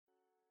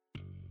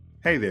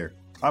Hey there,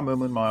 I'm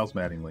Emlyn Miles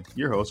Mattingly,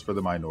 your host for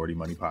the Minority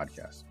Money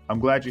Podcast. I'm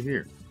glad you're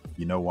here.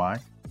 You know why?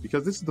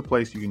 Because this is the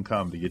place you can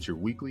come to get your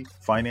weekly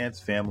finance,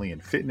 family,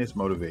 and fitness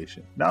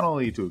motivation, not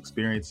only to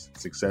experience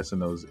success in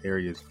those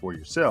areas for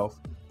yourself,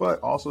 but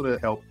also to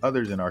help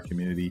others in our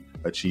community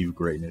achieve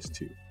greatness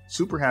too.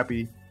 Super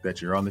happy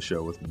that you're on the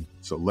show with me,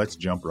 so let's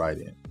jump right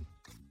in.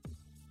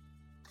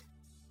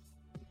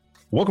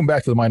 Welcome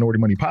back to the Minority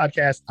Money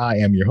Podcast. I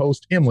am your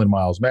host, Emlyn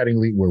Miles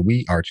Mattingly, where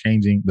we are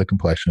changing the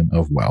complexion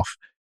of wealth.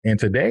 And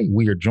today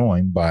we are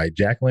joined by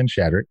Jacqueline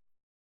Shattuck.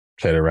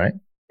 Said it right?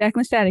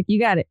 Jacqueline Shattuck. You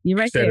got it. You're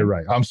right there. Said it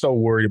right. I'm so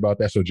worried about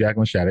that. So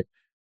Jacqueline Shattuck.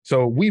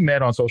 So we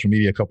met on social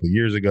media a couple of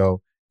years ago,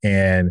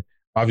 and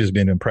I've just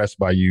been impressed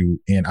by you,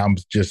 and I'm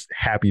just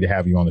happy to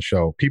have you on the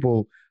show.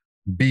 People,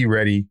 be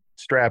ready,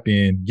 strap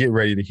in, get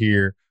ready to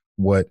hear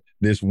what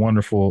this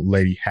wonderful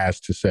lady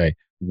has to say.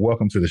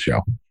 Welcome to the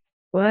show.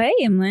 Well, hey,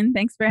 Emlyn.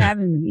 Thanks for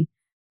having me.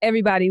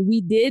 Everybody,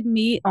 we did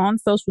meet on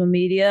social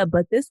media,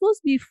 but this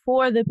was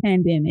before the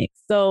pandemic.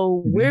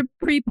 So we're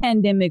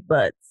pre-pandemic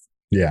buds.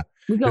 Yeah.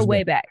 We go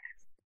way back.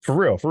 For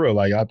real.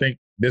 Like, I think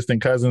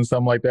distant cousins,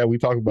 something like that. We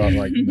talk about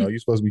like, you're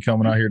supposed to be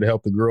coming out here to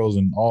help the girls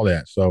and all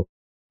that. So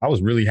I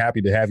was really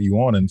happy to have you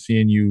on and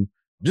seeing you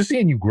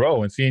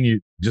grow and seeing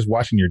you, just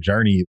watching your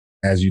journey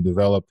as you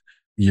developed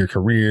your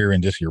career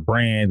and just your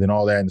brand and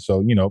all that. And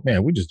so,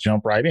 man, we just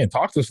jump right in.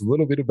 Talk to us a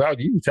little bit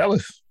about you. Tell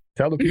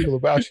the people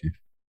about you.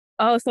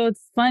 Oh, so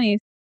it's funny.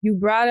 You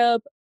brought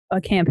up a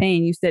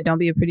campaign. You said, don't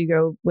be a pretty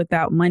girl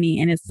without money.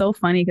 And it's so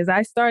funny because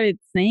I started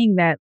saying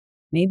that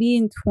maybe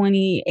in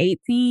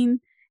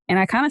 2018 and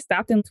I kind of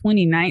stopped in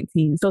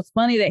 2019. So it's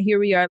funny that here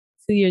we are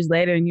 2 years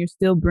later and you're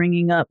still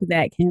bringing up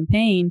that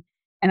campaign.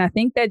 And I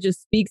think that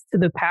just speaks to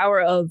the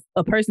power of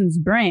a person's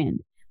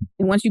brand.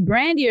 And once you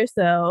brand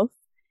yourself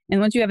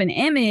and once you have an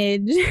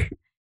image,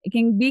 it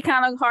can be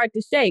kind of hard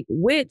to shake,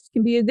 which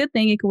can be a good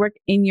thing. It can work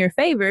in your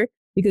favor.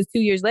 Because 2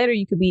 years later,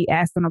 you could be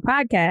asked on a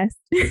podcast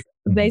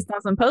based on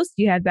some posts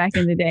you had back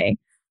in the day.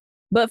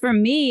 But for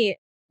me,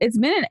 it's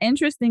been an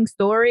interesting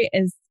story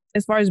as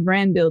far as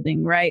brand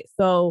building, right?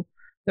 So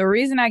the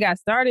reason I got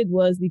started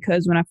was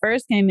because when I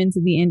first came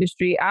into the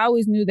industry, I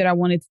always knew that I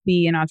wanted to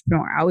be an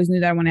entrepreneur. I always knew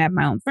that I wanted to have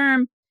my own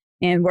firm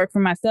and work for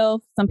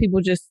myself. Some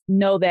people just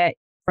know that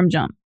from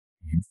jump.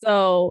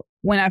 So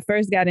when I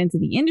first got into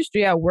the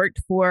industry, I worked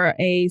for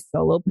a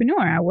solopreneur.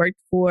 I worked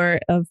for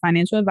a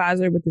financial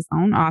advisor with his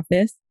own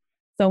office.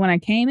 So when I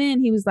came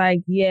in, he was like,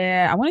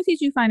 yeah, I want to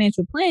teach you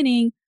financial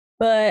planning,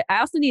 but I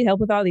also need help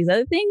with all these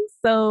other things.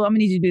 So I'm gonna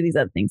need you to do these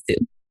other things too.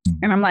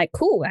 And I'm like,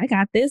 cool, I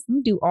got this. Let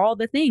me do all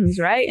the things,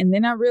 right? And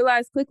then I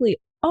realized quickly,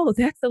 oh,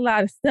 that's a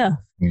lot of stuff.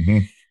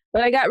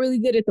 But I got really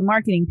good at the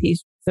marketing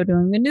piece. So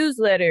doing the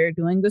newsletter,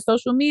 doing the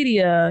social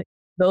media,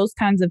 those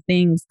kinds of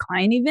things,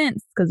 client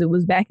events, because it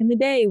was back in the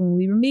day when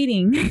we were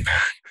meeting.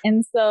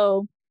 And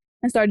so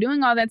I started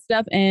doing all that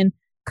stuff, and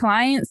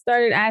clients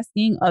started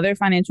asking, other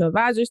financial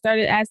advisors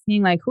started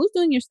asking, like, who's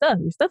doing your stuff?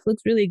 Your stuff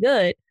looks really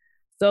good.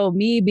 So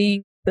me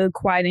being the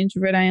quiet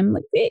introvert I am,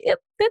 like, yep,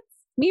 that's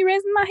me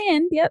raising my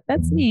hand. Yep,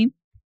 that's me.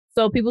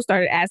 So people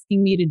started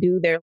asking me to do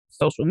their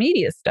social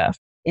media stuff.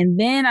 And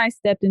then I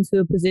stepped into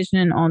a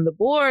position on the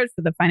board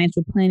for the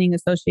Financial Planning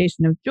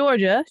Association of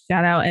Georgia.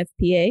 Shout out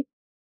FPA.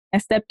 I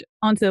stepped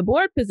onto a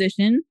board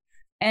position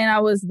and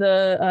I was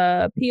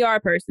the PR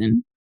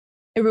person.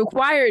 It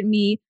required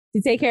me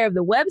to take care of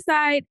the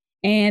website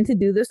and to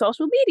do the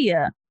social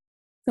media.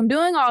 So I'm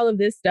doing all of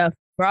this stuff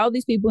for all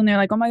these people. And they're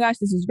like, oh my gosh,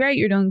 this is great.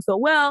 You're doing so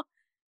well.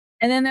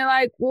 And then they're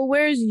like, well,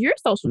 where's your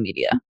social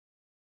media?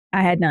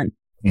 I had none.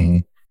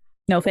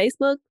 No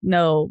Facebook,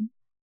 no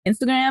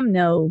Instagram,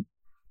 no,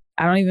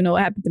 I don't even know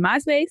what happened to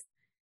MySpace.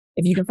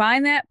 If you can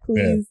find that,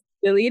 please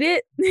delete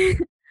it.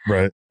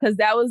 Right. Because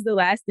that was the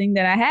last thing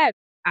that I had.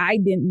 I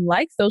didn't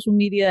like social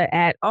media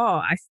at all.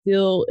 I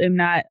still am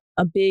not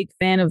a big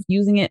fan of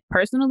using it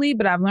personally,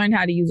 but I've learned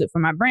how to use it for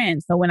my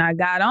brand. So when I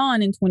got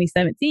on in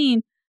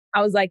 2017,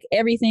 I was like,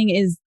 everything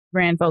is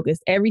brand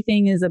focused.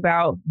 Everything is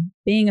about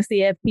being a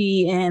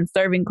CFP and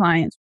serving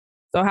clients.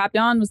 So I hopped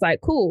on, was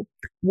like, cool.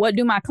 What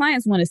do my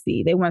clients want to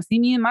see? They want to see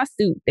me in my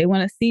suit. They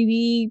want to see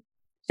me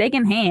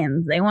shaking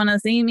hands. They want to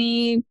see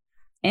me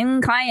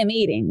in client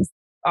meetings,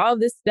 all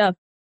this stuff.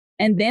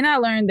 And then I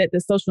learned that the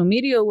social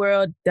media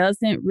world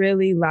doesn't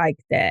really like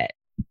that.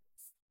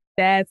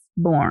 That's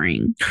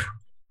boring.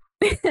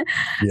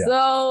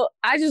 So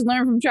I just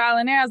learned from trial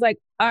and error. I was like,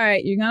 all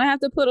right, you're going to have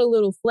to put a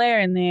little flair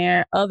in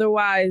there.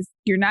 Otherwise,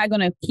 you're not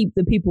going to keep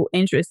the people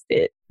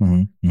interested.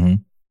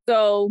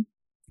 So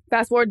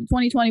fast forward to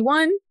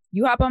 2021,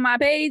 you hop on my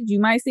page, you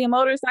might see a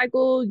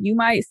motorcycle, you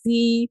might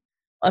see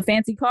a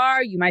fancy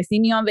car, you might see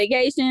me on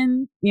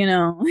vacation,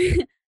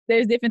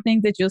 there's different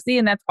things that you'll see,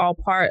 and that's all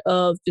part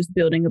of just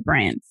building a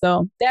brand.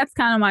 So that's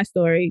kind of my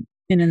story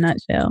in a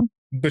nutshell.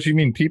 But you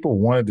mean people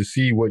wanted to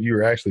see what you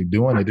were actually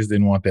doing? They just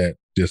didn't want that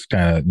just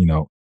kind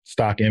of,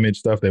 stock image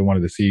stuff. They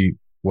wanted to see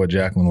what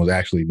Jacqueline was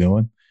actually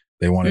doing.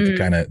 They wanted to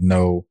kind of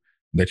know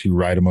that you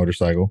ride a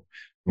motorcycle.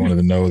 They wanted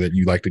to know that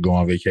you like to go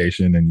on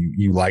vacation and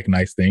you like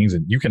nice things,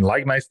 and you can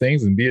like nice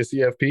things and be a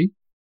CFP.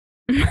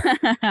 You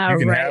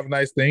can Right. have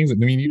nice things. I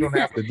mean, you don't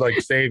have to like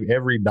save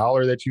every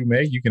dollar that you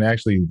make. You can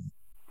actually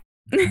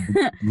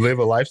live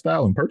a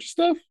lifestyle and purchase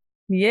stuff.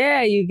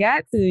 Yeah, you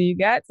got to. You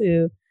got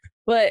to.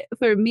 But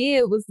for me,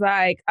 it was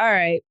like, all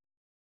right,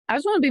 I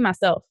just want to be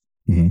myself.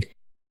 Mhm.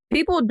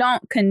 People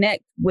don't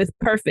connect with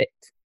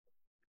perfect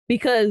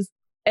because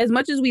as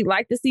much as we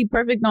like to see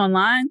perfect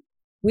online,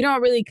 we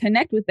don't really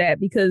connect with that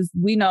because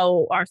we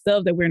know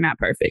ourselves that we're not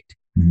perfect.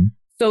 Mhm.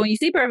 So when you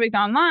see perfect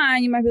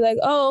online, you might be like,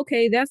 oh,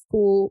 okay, that's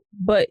cool.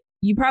 But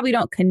you probably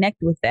don't connect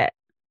with that.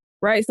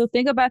 Right. So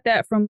think about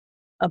that from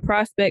a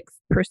prospect's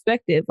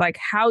perspective. Like,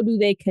 how do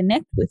they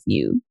connect with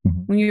you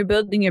Mhm. when you're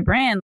building your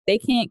brand? They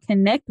can't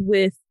connect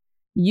with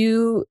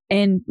you.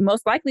 And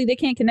most likely they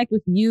can't connect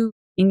with you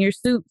in your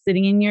suit,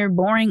 sitting in your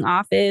boring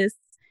office,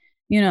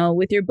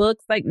 with your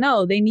books. Like,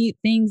 no, they need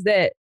things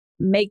that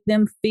make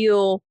them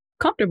feel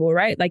comfortable,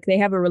 right? Like they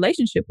have a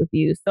relationship with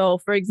you. So,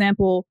 for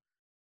example,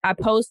 I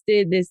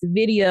posted this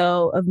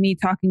video of me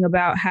talking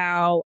about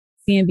how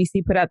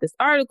CNBC put out this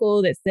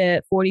article that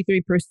said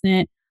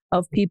 43%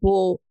 of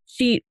people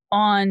cheat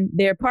on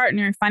their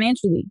partner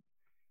financially.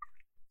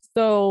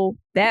 So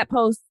that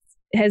post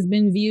has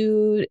been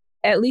viewed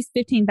at least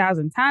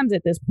 15,000 times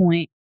at this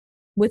point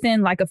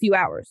within like a few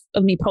hours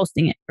of me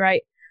posting it,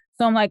 right?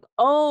 So I'm like,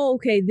 oh,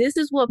 okay, this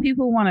is what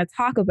people want to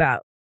talk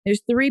about.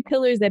 There's 3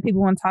 pillars that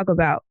people want to talk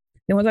about.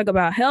 They want to talk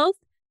about health,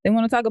 they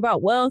want to talk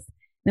about wealth,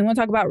 they want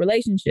to talk about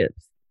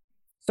relationships.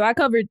 So I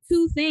covered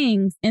 2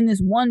 things in this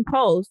one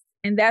post,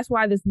 and that's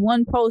why this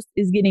one post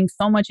is getting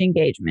so much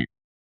engagement.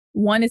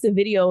 1, it's a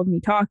video of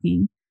me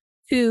talking.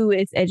 2,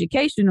 it's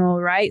educational,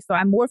 right? So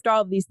I morphed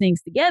all of these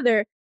things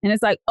together, and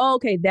it's like, oh,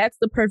 okay, that's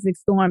the perfect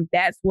storm.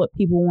 That's what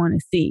people want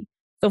to see.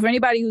 So for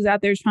anybody who's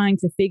out there trying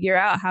to figure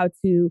out how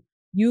to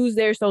use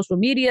their social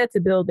media to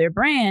build their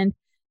brand,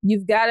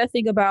 you've got to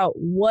think about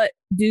what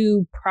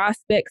do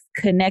prospects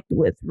connect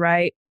with,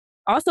 right?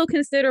 Also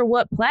consider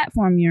what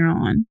platform you're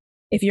on.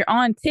 If you're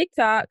on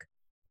TikTok,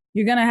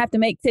 you're going to have to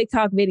make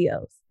TikTok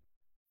videos.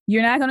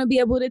 You're not going to be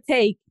able to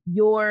take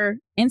your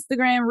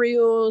Instagram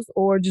reels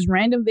or just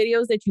random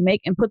videos that you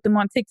make and put them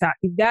on TikTok.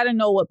 You've got to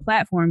know what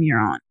platform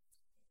you're on.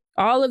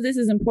 All of this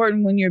is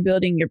important when you're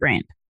building your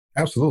brand.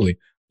 Absolutely.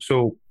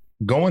 So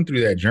going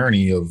through that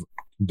journey of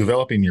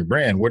developing your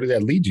brand, where did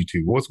that lead you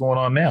to? What's going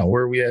on now?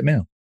 Where are we at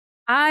now?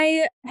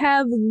 I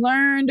have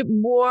learned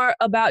more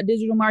about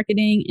digital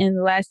marketing in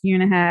the last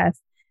year and a half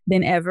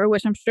than ever,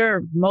 which I'm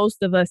sure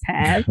most of us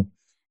have.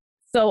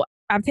 So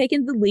I've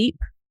taken the leap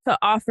to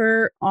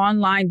offer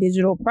online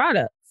digital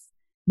products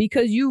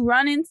because you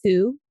run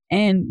into,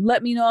 and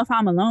let me know if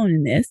I'm alone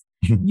in this,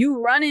 you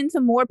run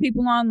into more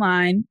people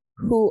online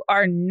who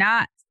are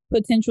not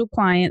potential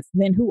clients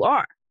than who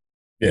are.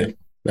 Yeah,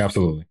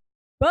 absolutely.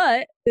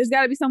 But there's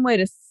got to be some way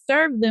to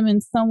serve them in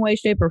some way,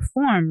 shape, or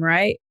form,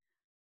 right?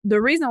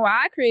 The reason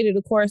why I created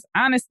a course,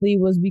 honestly,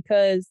 was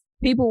because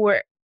people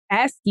were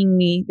asking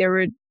me, they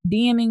were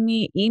DMing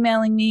me,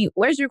 emailing me,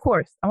 where's your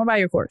course? I want to buy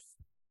your course.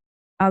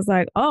 I was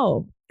like,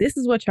 oh, this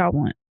is what y'all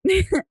want.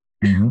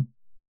 Mm-hmm.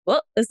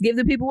 Well, let's give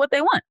the people what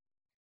they want.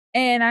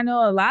 And I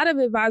know a lot of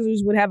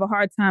advisors would have a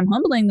hard time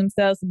humbling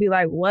themselves to be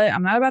like, what?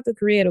 I'm not about to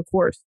create a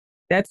course.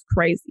 That's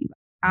crazy.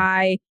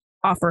 I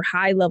offer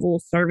high level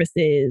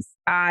services.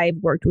 I've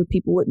worked with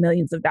people with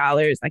millions of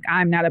dollars. Like,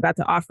 I'm not about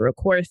to offer a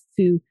course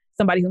to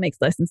somebody who makes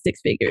less than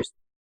 6 figures.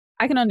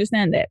 I can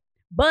understand that.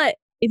 But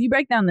if you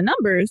break down the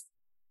numbers,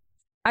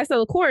 I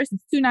sell a course,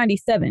 it's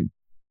 $297.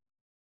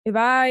 If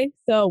I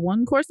sell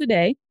one course a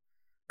day,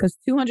 because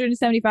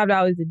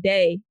 $275 a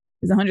day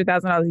is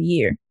 $100,000 a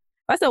year. If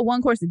I sell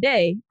one course a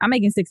day, I'm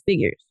making 6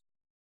 figures.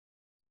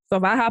 So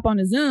if I hop on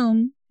a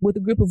Zoom with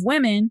a group of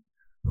women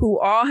who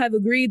all have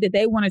agreed that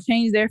they want to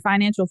change their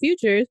financial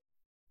futures,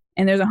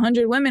 and there's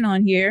 100 women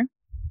on here,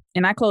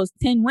 and I close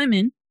 10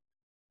 women,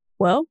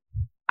 well,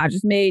 I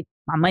just made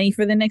my money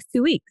for the next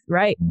 2 weeks,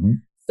 right? Mm-hmm.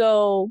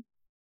 So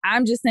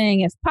I'm just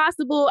saying it's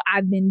possible.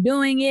 I've been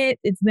doing it.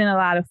 It's been a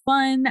lot of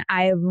fun.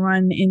 I have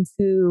run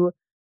into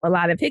a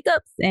lot of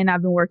hiccups and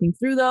I've been working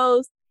through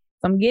those.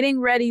 So I'm getting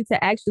ready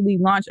to actually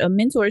launch a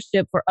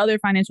mentorship for other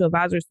financial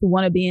advisors who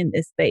want to be in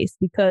this space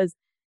because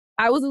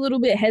I was a little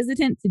bit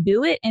hesitant to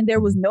do it and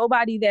there was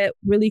nobody that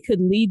really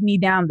could lead me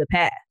down the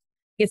path.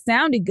 It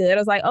sounded good.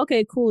 I was like,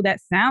 okay, cool. That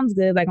sounds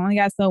good. Like, I only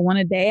got to sell one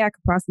a day. I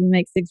could possibly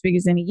make 6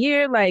 figures in a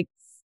year. Like,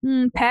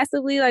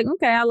 passively, like,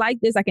 okay, I like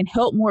this. I can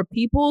help more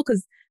people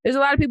because there's a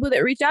lot of people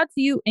that reach out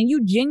to you and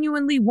you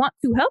genuinely want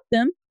to help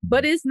them,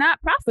 but it's not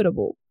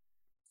profitable.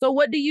 So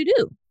what do you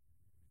do?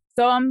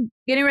 So I'm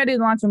getting ready to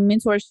launch a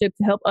mentorship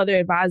to help other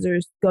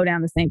advisors go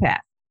down the same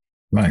path.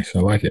 Nice. I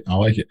like it. I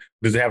like it.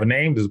 Does it have a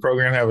name? Does the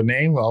program have a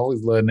name? I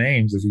always love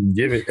names. If you can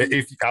give it,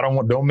 if I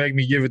don't make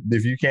me give it.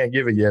 If you can't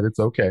give it yet, it's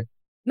okay.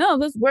 No,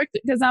 let's work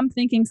because I'm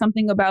thinking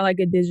something about like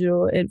a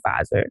digital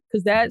advisor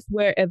because that's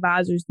where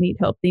advisors need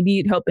help. They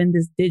need help in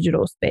this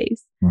digital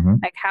space. Mm-hmm.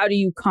 Like, how do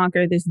you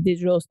conquer this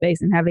digital space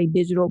and have a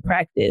digital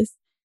practice?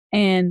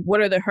 And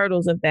what are the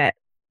hurdles of that?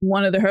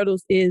 one of the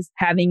hurdles is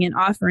having an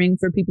offering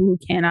for people who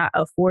cannot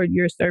afford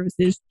your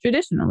services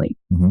traditionally,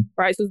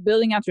 right? So it's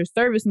building out your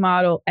service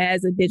model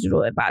as a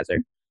digital advisor.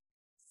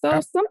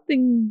 So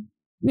something,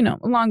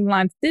 along the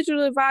lines,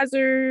 digital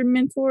advisor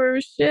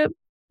mentorship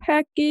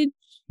package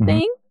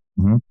thing.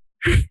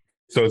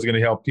 So it's going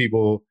to help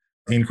people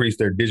increase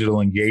their digital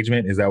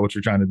engagement. Is that what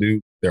you're trying to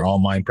do? Their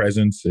online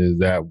presence? Is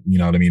that,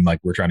 what I mean? Like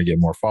we're trying to get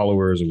more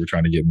followers or we're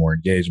trying to get more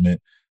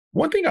engagement.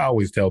 One thing I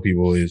always tell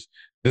people is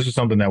this was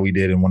something that we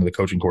did in one of the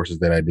coaching courses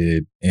that I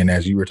did. And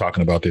as you were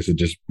talking about this, it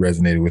just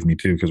resonated with me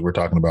too, because we're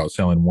talking about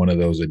selling one of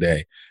those a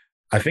day.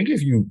 I think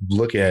if you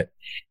look at,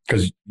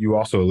 because you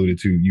also alluded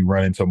to, you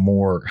run into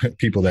more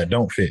people that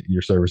don't fit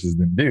your services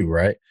than do,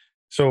 right?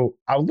 So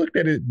I looked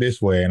at it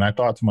this way and I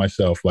thought to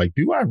myself, like,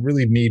 do I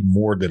really need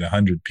more than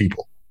 100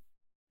 people?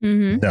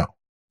 No,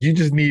 you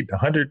just need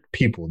 100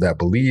 people that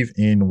believe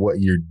in what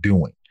you're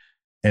doing.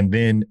 And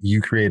then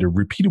you create a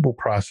repeatable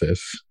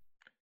process.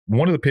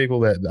 One of the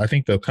people that I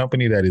think the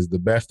company that is the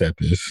best at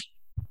this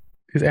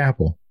is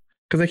Apple,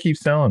 because they keep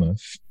selling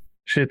us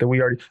shit that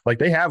we already, like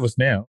they have us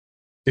now.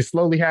 It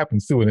slowly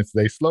happens too. And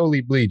they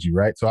slowly bleed you,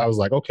 right? So I was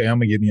like, okay, I'm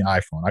going to get me an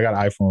iPhone. I got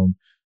an iPhone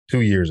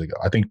 2 years ago,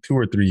 I think 2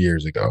 or 3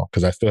 years ago,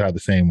 because I still have the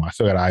same one. I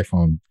still got an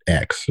iPhone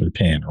X or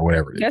 10 or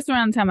whatever it is. That's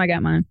around the time I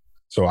got mine.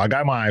 So I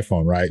got my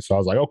iPhone, right? So I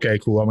was like, okay,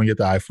 cool. I'm going to get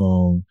the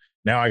iPhone.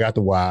 Now I got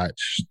the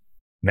watch.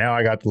 Now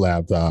I got the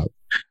laptop.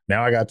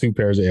 Now I got 2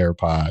 pairs of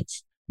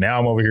AirPods. Now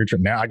I'm over here.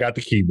 Now I got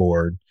the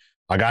keyboard.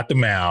 I got the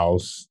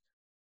mouse.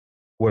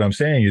 What I'm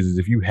saying is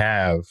if you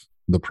have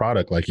the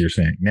product, like you're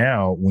saying,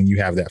 now when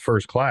you have that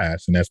first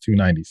class and that's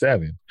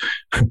 $297,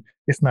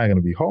 it's not going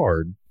to be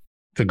hard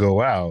to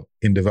go out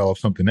and develop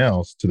something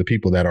else to the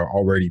people that are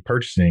already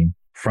purchasing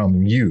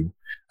from you,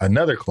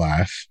 another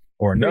class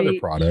or another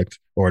product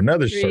or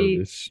another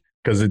service.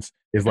 Because it's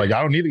like,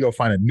 I don't need to go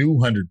find a new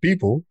 100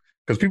 people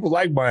because people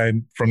like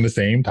buying from the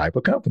same type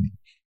of company.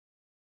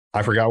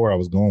 I forgot where I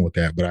was going with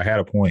that, but I had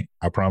a point.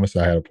 I promised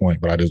I had a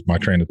point, but my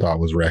train of thought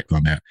was wrecked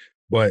on that.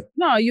 But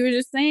no, you were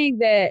just saying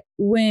that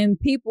when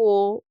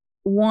people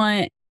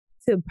want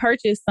to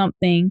purchase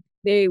something,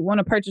 they want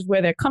to purchase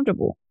where they're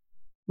comfortable,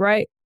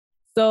 right?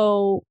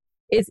 So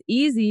it's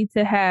easy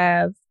to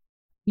have,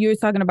 you were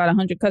talking about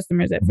 100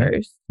 customers at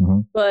first,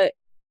 but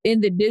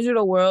in the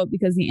digital world,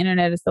 because the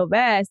internet is so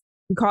vast,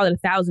 we call it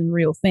 1,000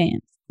 real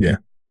fans. Yeah.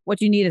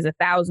 What you need is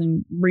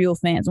 1,000 real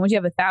fans. And once you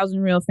have 1,000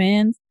 real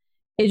fans,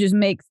 it just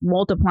makes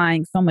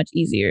multiplying so much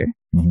easier.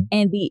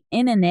 And the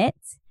internet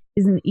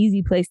is an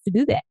easy place to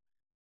do that.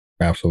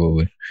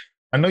 Absolutely.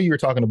 I know you were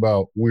talking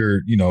about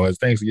as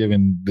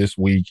Thanksgiving this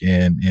week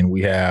and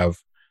we have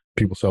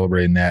people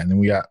celebrating that. And then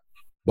we got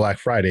Black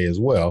Friday as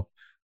well.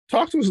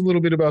 Talk to us a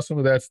little bit about some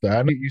of that stuff.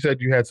 I know you said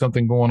you had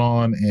something going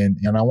on and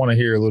I want to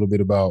hear a little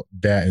bit about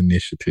that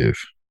initiative.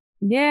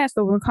 Yeah.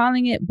 So we're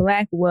calling it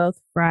Black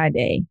Wealth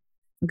Friday.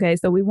 Okay.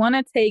 So we want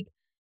to take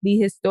the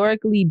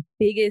historically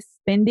biggest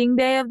spending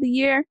day of the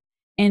year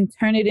and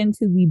turn it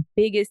into the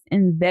biggest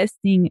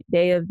investing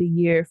day of the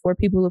year for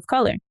people of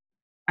color.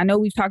 I know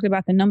we've talked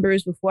about the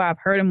numbers before. I've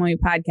heard them on your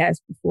podcast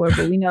before,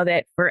 but we know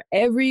that for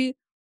every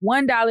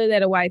 $1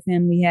 that a white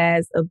family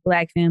has, a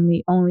Black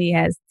family only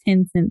has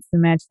 10 cents to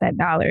match that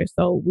dollar.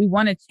 So we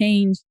want to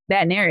change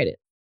that narrative.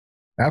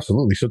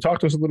 Absolutely. So talk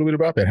to us a little bit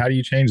about that. How do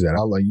you change that?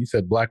 Like you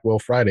said, Black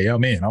Wealth Friday.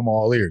 I'm in. I'm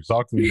all ears.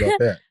 Talk to me about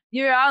that.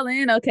 You're all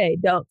in? Okay,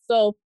 dope.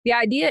 So the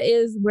idea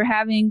is we're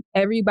having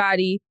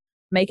everybody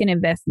make an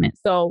investment.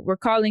 So we're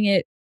calling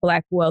it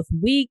Black Wealth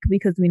Week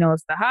because we know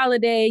it's the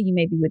holiday. You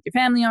may be with your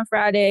family on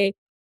Friday,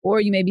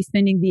 or you may be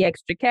spending the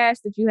extra cash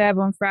that you have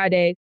on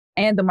Friday,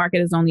 and the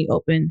market is only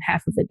open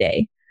half of a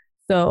day.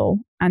 So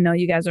I know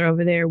you guys are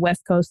over there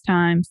West Coast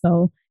time,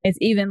 so it's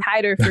even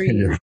tighter for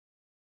you.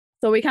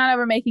 So we kind of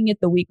are making it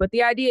the week. But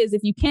the idea is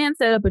if you can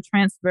set up a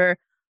transfer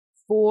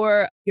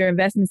for your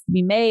investments to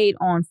be made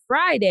on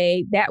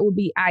Friday, that would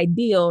be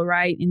ideal,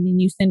 right? And then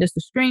you send us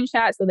a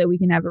screenshot so that we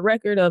can have a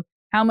record of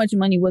how much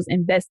money was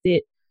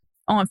invested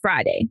on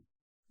Friday.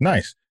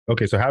 Nice.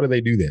 Okay, so how do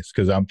they do this?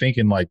 Because I'm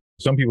thinking like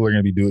some people are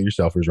going to be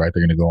do-it-yourselfers, right?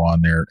 They're going to go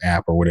on their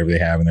app or whatever they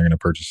have and they're going to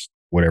purchase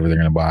whatever they're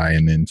going to buy.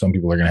 And then some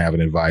people are going to have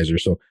an advisor.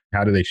 So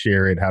how do they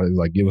share it? How do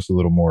they give us a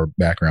little more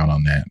background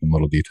on that and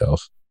little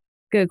details?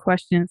 Good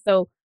question.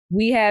 So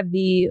we have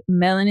the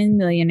Melanin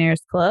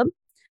Millionaires Club.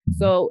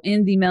 So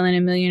in the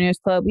Melanin Millionaires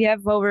Club, we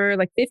have over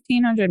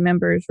 1,500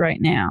 members right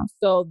now.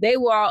 So they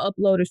will all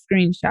upload a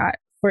screenshot.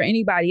 For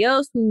anybody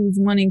else who's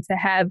wanting to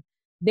have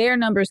their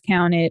numbers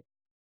counted,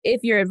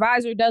 if your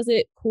advisor does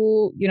it,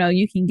 cool.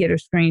 You can get a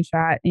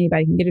screenshot.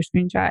 Anybody can get a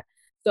screenshot.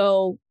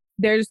 So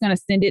they're just going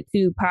to send it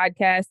to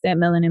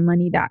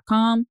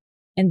podcast@melaninmoney.com.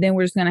 And then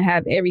we're just going to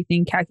have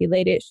everything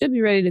calculated. It should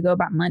be ready to go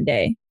by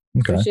Monday.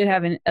 Okay. So we should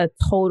have a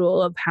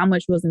total of how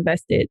much was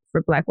invested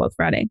for Black Wealth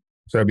Friday.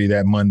 So that'd be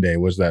that Monday.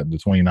 Was that the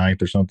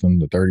 29th or something?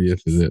 The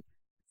 30th? Is it?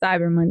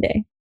 Cyber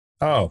Monday.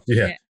 Oh,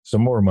 yeah.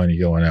 Some more money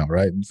going out,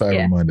 right?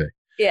 Cyber Monday.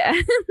 Yeah.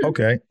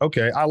 Okay.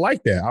 I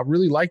like that. I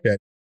really like that.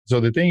 So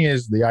the thing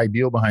is, the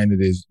ideal behind it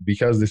is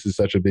because this is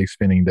such a big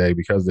spending day,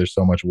 because there's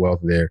so much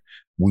wealth there,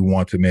 we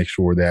want to make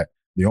sure that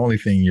the only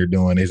thing you're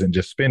doing isn't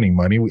just spending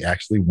money. We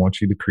actually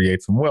want you to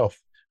create some wealth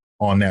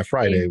on that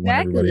Friday when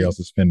everybody else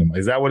is spending money.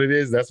 Is that what it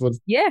is? That's what?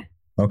 Yeah.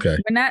 Okay.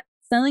 We're not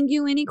selling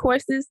you any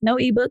courses, no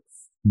ebooks,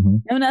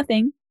 no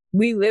nothing.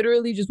 We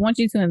literally just want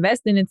you to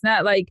invest in. It's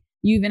not like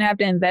you even have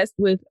to invest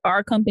with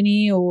our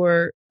company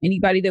or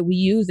anybody that we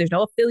use. There's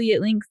no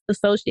affiliate links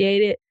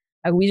associated.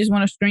 Like, we just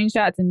want a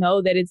screenshot to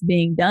know that it's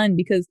being done,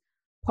 because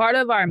part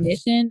of our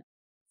mission,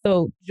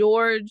 so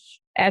George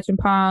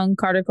Achampong,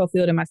 Carter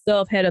Cofield, and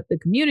myself head up the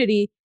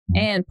community.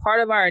 And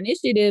part of our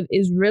initiative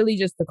is really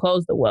just to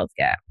close the wealth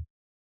gap.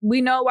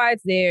 We know why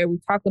it's there. We've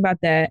talked about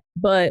that,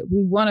 but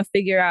we want to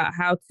figure out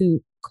how to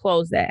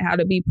close that, how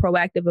to be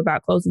proactive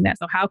about closing that.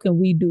 So how can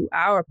we do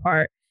our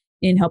part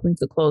in helping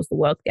to close the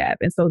wealth gap?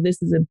 And so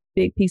this is a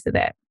big piece of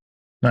that.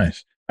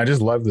 Nice. I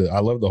love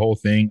the whole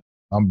thing.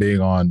 I'm big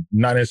on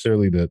not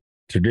necessarily the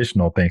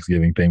traditional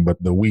Thanksgiving thing, but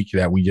the week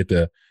that we get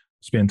to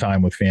spend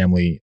time with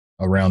family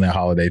around that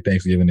holiday.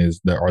 Thanksgiving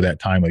that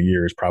time of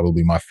year is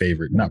probably my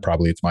favorite. Not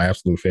probably, it's my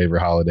absolute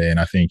favorite holiday.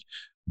 And I think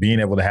being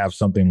able to have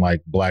something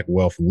like Black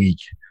Wealth Week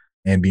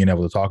and being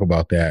able to talk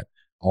about that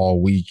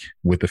all week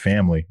with the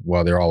family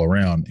while they're all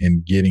around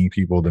and getting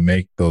people to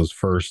make those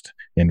first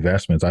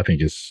investments, I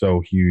think is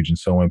so huge and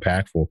so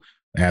impactful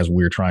as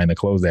we're trying to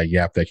close that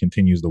gap that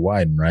continues to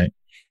widen, right?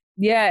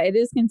 Yeah, it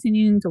is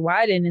continuing to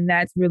widen, and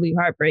that's really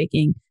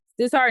heartbreaking,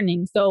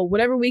 disheartening. So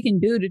whatever we can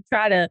do to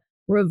try to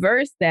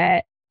reverse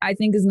that, I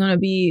think is going to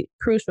be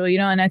crucial,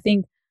 and I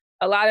think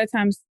a lot of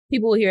times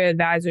people hear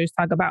advisors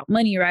talk about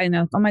money, right? And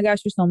they're like, oh my gosh,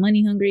 you're so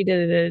money hungry, da,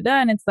 da, da,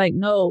 da. And it's like,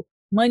 no,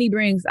 money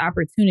brings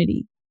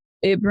opportunity.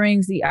 It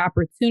brings the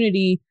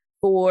opportunity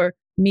for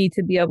me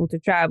to be able to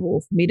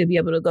travel, for me to be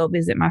able to go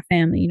visit my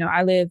family.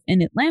 I live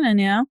in Atlanta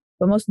now,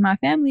 but most of my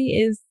family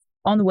is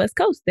on the West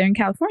Coast. They're in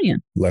California.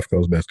 Left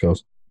coast, best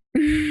coast.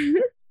 I'm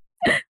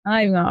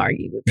not even going to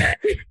argue with that.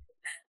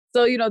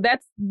 So,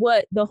 that's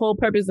what the whole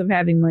purpose of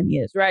having money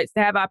is, right? It's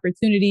to have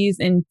opportunities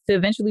and to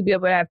eventually be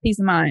able to have peace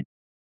of mind.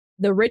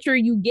 The richer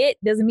you get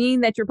doesn't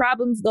mean that your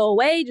problems go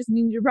away, it just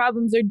means your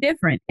problems are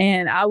different.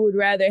 And I would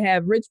rather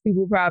have rich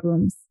people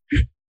problems.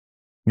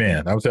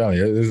 Man, I'm telling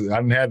you, I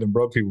didn't have them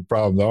broke people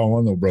problems. I don't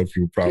want no broke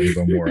people problems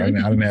no more. I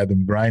didn't have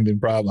them grinding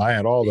problems. I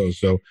had all those.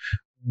 So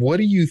what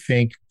do you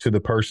think to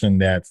the person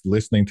that's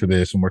listening to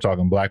this, and we're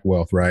talking Black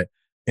wealth, right?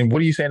 And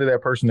what are you saying to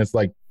that person that's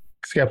like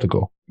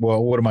skeptical?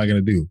 Well, what am I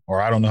going to do?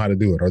 Or I don't know how to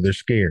do it, or they're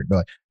scared.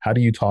 But how do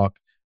you talk?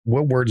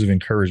 What words of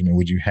encouragement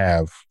would you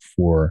have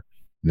for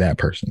that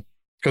person?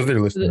 Because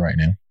they're listening right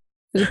now.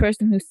 To the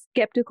person who's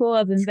skeptical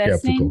of investing?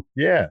 Skeptical.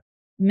 Yeah.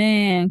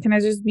 Man, can I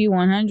just be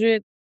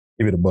 100?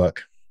 Give it a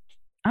buck.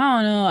 I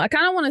don't know. I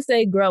kind of want to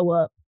say grow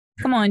up.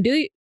 Come on,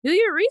 do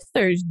your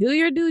research. Do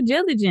your due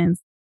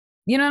diligence.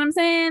 You know what I'm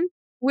saying?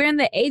 We're in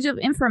the age of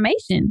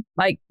information,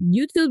 like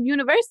YouTube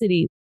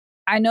University.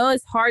 I know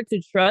it's hard to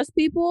trust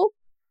people,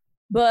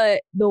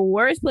 but the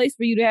worst place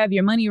for you to have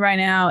your money right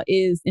now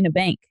is in a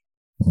bank.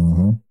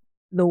 Mm-hmm.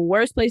 The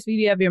worst place for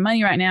you to have your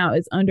money right now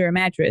is under a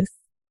mattress,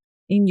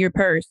 in your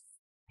purse,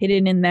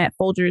 hidden in that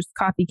Folgers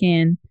coffee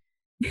can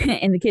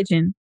in the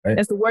kitchen. Right.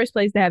 That's the worst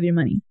place to have your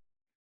money.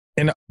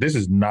 And this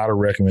is not a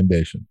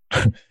recommendation.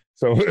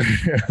 So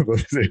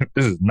this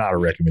is not a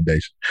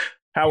recommendation.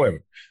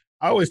 However,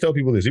 I always tell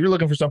people this. If you're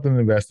looking for something to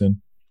invest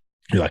in,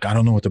 you're like, I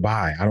don't know what to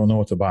buy. I don't know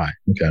what to buy.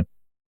 Okay.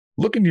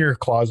 Look into your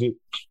closet,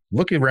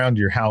 look around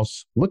your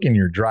house, look in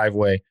your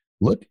driveway,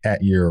 look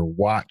at your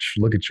watch,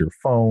 look at your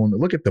phone,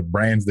 look at the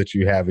brands that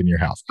you have in your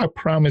house. I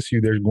promise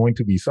you there's going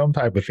to be some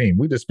type of theme.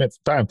 We just spent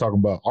some time talking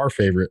about our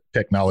favorite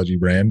technology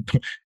brand,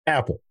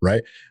 Apple,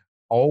 right?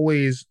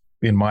 Always,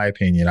 in my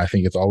opinion, I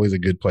think it's always a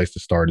good place to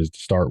start is to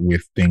start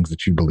with things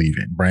that you believe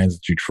in, brands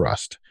that you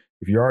trust.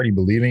 If you're already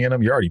believing in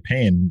them, you're already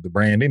paying the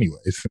brand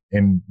anyways,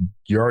 and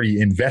you're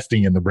already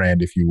investing in the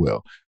brand, if you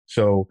will.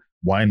 So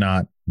why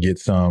not get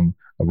some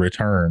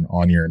return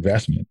on your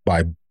investment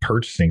by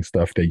purchasing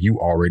stuff that you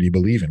already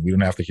believe in? We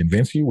don't have to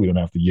convince you. We don't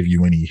have to give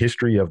you any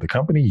history of the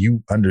company.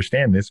 You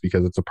understand this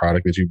because it's a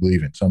product that you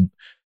believe in.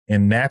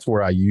 And that's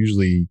where I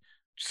usually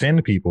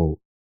send people.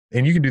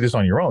 And you can do this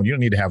on your own. You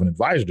don't need to have an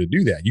advisor to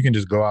do that. You can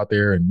just go out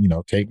there and,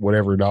 take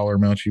whatever dollar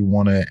amount you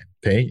want to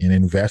take and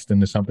invest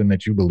into something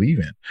that you believe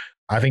in.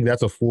 I think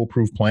that's a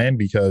foolproof plan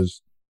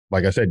because,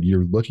 like I said,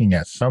 you're looking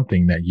at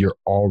something that you're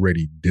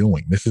already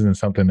doing. This isn't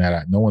something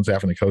that no one's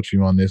having to coach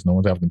you on this. No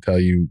one's having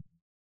to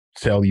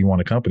sell you on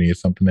a company.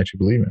 It's something that you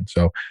believe in.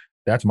 So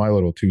that's my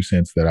little 2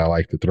 cents that I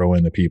like to throw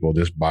into people.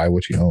 Just buy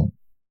what you own.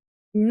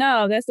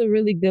 No, that's a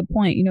really good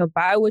point.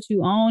 Buy what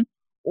you own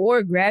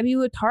or grab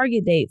you a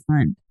target date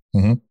fund.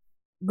 Mm-hmm.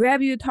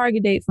 Grab you a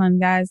target date fund,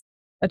 guys.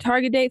 A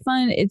target date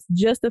fund, it's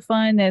just a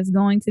fund that's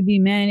going to be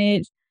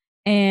managed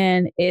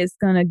and it's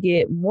going to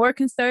get more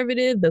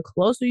conservative the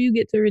closer you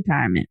get to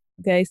retirement.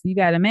 Okay, so you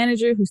got a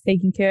manager who's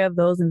taking care of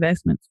those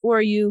investments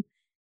for you.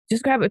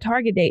 Just grab a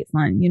target date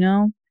fund,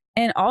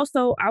 And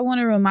also, I want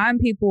to remind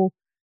people,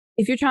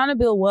 if you're trying to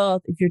build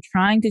wealth, if you're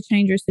trying to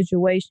change your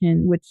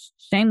situation, which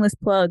shameless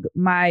plug,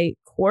 my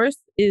course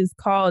is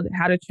called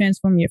How to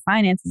Transform Your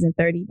Finances in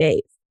 30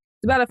 Days.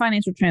 It's about a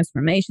financial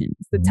transformation.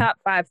 It's the top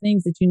 5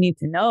 things that you need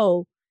to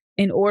know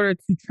in order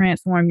to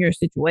transform your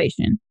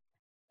situation.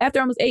 After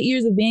almost 8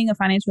 years of being a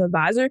financial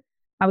advisor,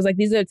 I was like,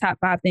 these are the top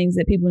 5 things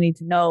that people need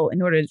to know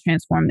in order to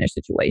transform their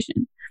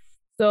situation.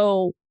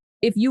 So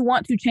if you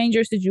want to change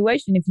your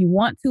situation, if you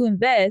want to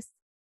invest,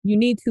 you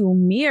need to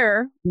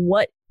mirror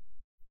what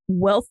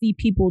wealthy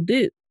people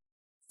do.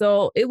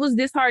 So it was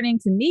disheartening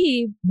to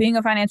me being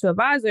a financial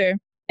advisor.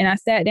 And I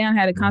sat down,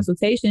 had a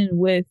consultation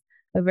with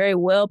a very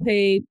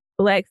well-paid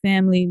Black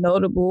family,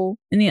 notable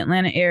in the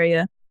Atlanta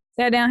area.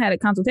 Sat down, had a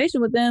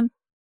consultation with them,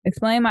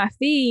 explained my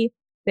fee.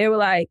 They were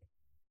like,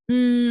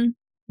 we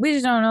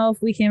just don't know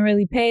if we can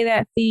really pay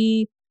that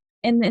fee.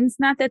 And it's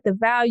not that the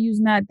value's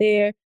not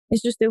there.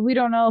 It's just that we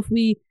don't know if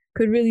we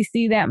could really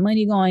see that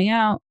money going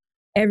out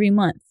every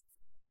month.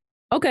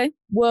 Okay,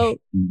 well,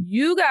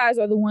 you guys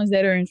are the ones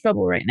that are in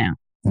trouble right now.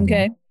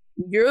 Okay.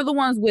 You're the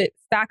ones with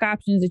stock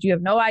options that you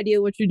have no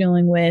idea what you're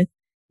doing with.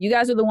 You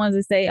guys are the ones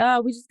that say,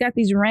 oh, we just got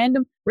these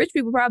random rich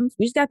people problems.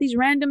 We just got these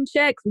random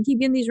checks. We keep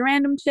getting these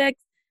random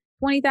checks,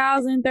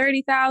 20,000,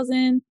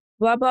 30,000,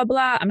 blah, blah,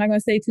 blah. I'm not going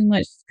to say too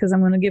much because I'm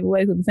going to give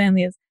away who the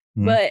family is.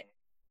 But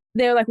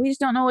they're like, we just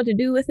don't know what to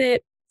do with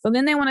it. So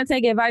then they want to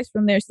take advice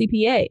from their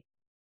CPA.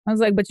 I was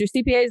like, but your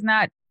CPA is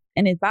not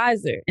an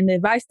advisor. And the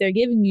advice they're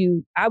giving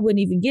you, I wouldn't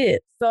even give.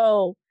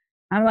 So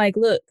I'm like,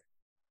 look,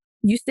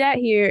 you sat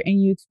here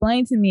and you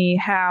explained to me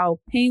how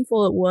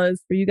painful it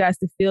was for you guys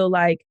to feel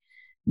like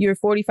you're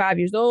 45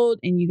 years old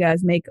and you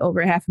guys make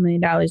over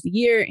 $500,000 a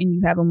year and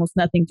you have almost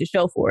nothing to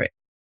show for it.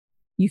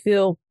 You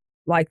feel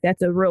like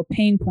that's a real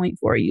pain point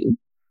for you,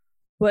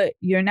 but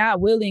you're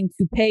not willing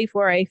to pay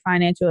for a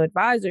financial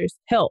advisor's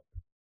help.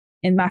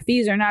 And my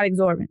fees are not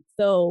exorbitant.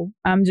 So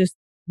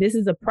this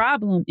is a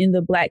problem in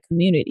the Black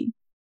community.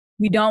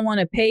 We don't want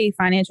to pay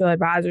financial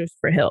advisors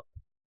for help.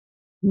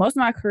 Most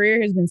of my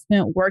career has been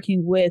spent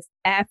working with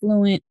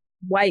affluent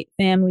white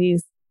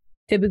families,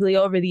 typically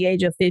over the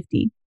age of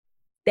 50.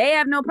 They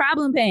have no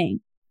problem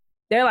paying.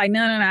 They're like,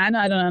 no, I know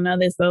I don't know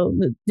this, so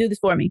do this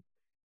for me.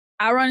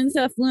 I run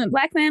into affluent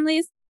Black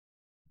families.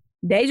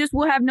 They just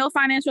will have no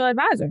financial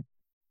advisor.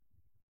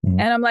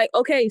 And I'm like,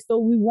 okay, so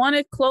we want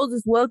to close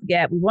this wealth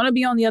gap. We want to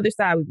be on the other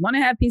side. We want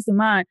to have peace of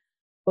mind,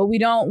 but we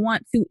don't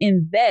want to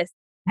invest.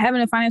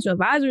 Having a financial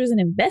advisor is an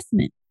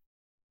investment,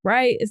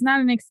 right? It's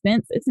not an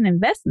expense. It's an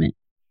investment.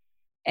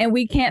 And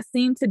we can't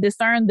seem to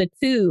discern the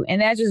two.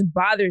 And that just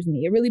bothers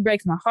me. It really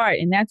breaks my heart.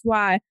 And that's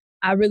why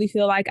I really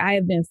feel like I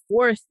have been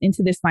forced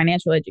into this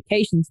financial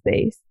education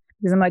space.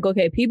 Because I'm like,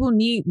 okay, people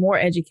need more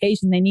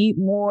education. They need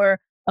more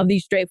of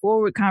these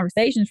straightforward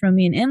conversations from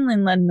me and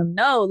Emlyn, letting them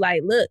know,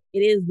 like, look,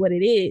 it is what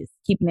it is,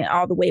 keeping it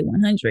all the way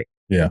 100.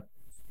 Yeah.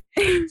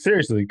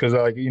 Seriously, because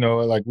I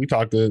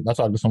talked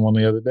to someone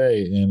the other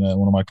day, and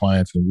one of my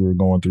clients, and we were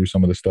going through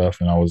some of the stuff,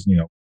 and I was,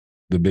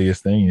 the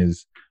biggest thing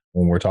is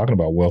when we're talking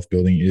about wealth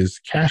building is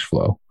cash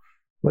flow.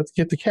 Let's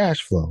get the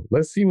cash flow.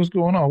 Let's see what's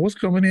going on. What's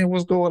coming in?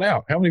 What's going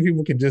out? How many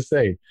people can just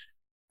say,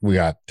 we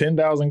got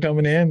 10,000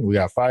 coming in, we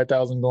got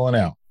 5,000 going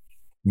out?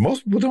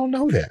 Most people don't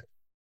know that.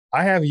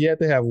 I have yet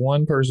to have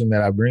one person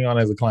that I bring on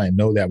as a client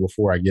know that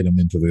before I get them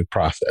into the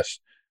process.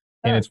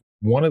 And it's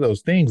one of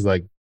those things,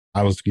 like,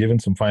 I was given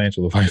some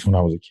financial advice when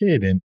I was a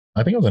kid, and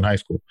I think I was in high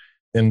school,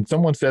 and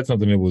someone said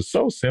something that was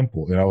so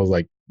simple. And I was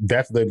like,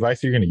 that's the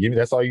advice you're going to give me?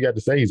 That's all you got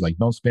to say? He's like,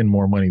 don't spend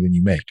more money than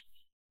you make.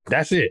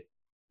 That's it.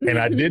 And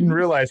I didn't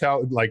realize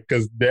how,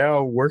 because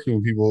now working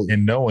with people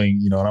and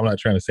knowing, and I'm not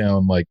trying to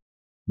sound like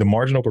the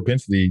marginal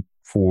propensity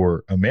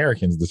for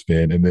Americans to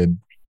spend and then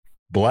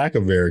Black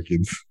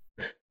Americans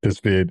to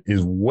spend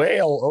is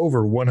well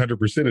over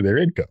 100% of their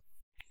income.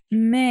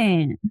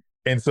 Man.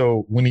 And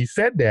so when he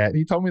said that,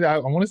 he told me that, I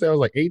want to say I was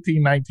like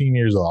 18, 19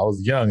 years old. I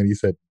was young. And he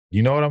said,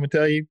 you know what I'm going to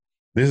tell you?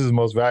 This is the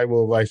most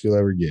valuable advice you'll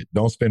ever get.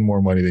 Don't spend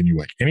more money than you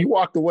make. And he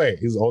walked away.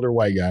 He's an older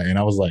white guy. And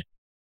I was like,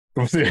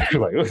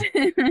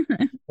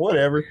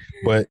 whatever.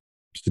 But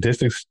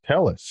statistics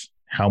tell us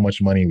how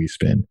much money we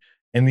spend.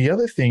 And the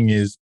other thing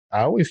is,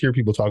 I always hear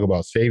people talk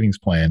about savings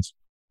plans.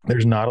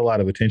 There's not a lot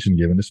of attention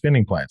given to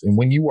spending plans. And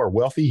when you are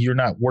wealthy, you're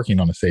not working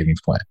on a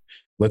savings plan.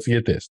 Let's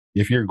get this.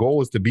 If your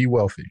goal is to be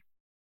wealthy,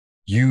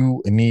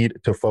 you need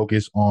to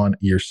focus on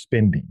your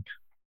spending.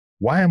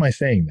 Why am I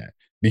saying that?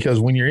 Because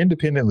when you're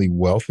independently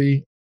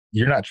wealthy,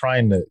 you're not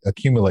trying to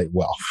accumulate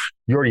wealth.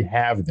 You already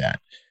have that.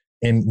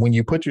 And when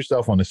you put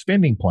yourself on a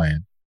spending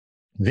plan,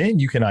 then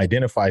you can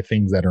identify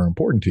things that are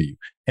important to you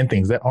and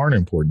things that aren't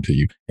important to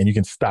you. And you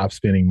can stop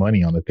spending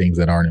money on the things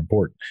that aren't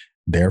important.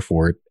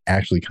 Therefore, it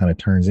actually kind of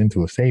turns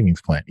into a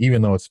savings plan,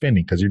 even though it's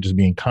spending, because you're just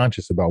being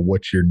conscious about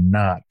what you're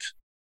not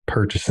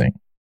purchasing.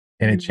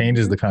 And it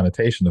changes the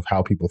connotation of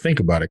how people think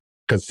about it.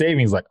 Because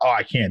savings, like, oh,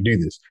 I can't do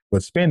this.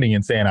 But spending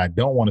and saying, I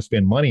don't want to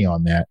spend money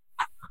on that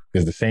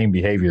is the same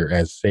behavior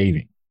as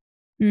saving.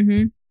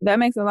 Mm-hmm. That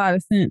makes a lot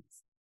of sense.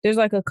 There's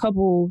like a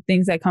couple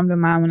things that come to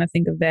mind when I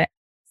think of that.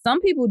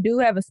 Some people do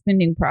have a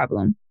spending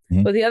problem.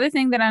 Mm-hmm. But the other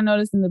thing that I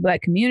noticed in the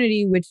Black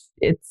community, which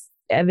it's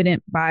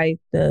evident by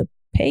the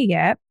pay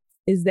gap,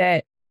 is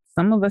that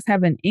some of us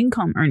have an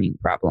income earning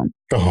problem.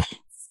 Oh.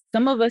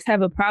 Some of us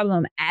have a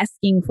problem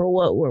asking for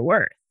what we're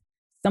worth.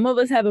 Some of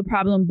us have a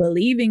problem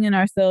believing in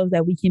ourselves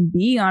that we can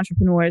be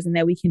entrepreneurs and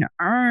that we can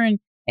earn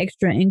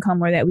extra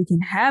income or that we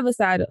can have a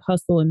side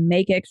hustle and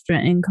make extra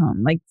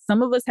income. Like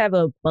some of us have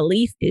a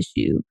belief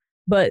issue,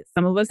 but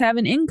some of us have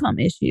an income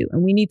issue,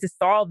 and we need to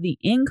solve the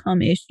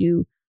income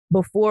issue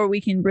before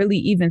we can really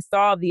even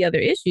solve the other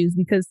issues,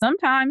 because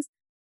sometimes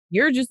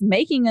you're just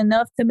making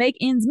enough to make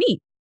ends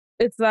meet.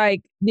 It's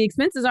like the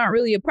expenses aren't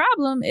really a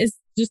problem. It's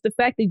just the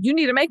fact that you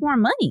need to make more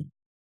money.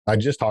 I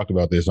just talked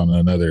about this on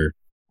another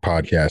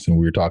podcast and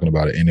we were talking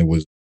about it, and it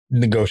was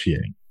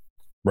negotiating,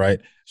 right?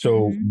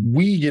 So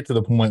we get to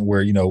the point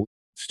where, you know,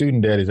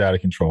 student debt is out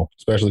of control,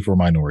 especially for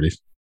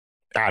minorities,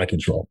 out of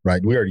control,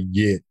 right?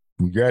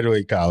 We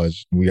graduate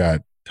college, we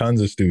got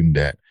tons of student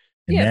debt,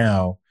 and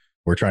now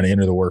we're trying to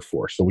enter the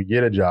workforce. So we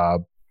get a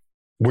job.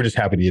 We're just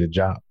happy to get a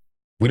job.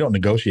 We don't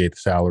negotiate the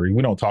salary.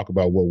 We don't talk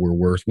about what we're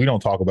worth. We don't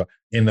talk about,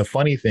 and the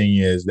funny thing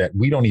is that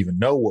we don't even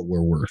know what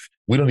we're worth.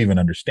 We don't even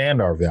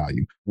understand our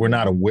value. We're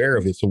not aware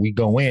of it. So we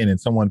go in and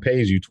someone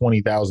pays you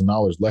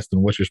 $20,000 less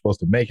than what you're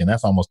supposed to make. And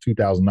that's almost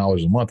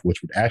 $2,000 a month,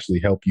 which would actually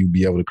help you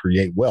be able to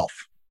create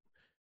wealth.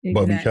 Exactly.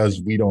 But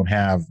because we don't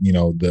have, you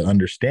know, the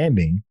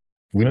understanding,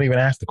 we don't even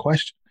ask the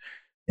question.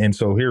 And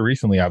so here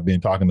recently, I've been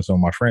talking to some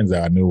of my friends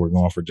that I knew were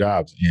going for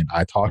jobs, and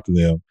I talked to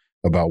them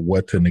about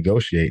what to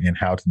negotiate and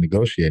how to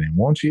negotiate. And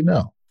won't you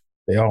know,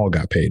 they all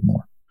got paid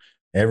more.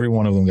 Every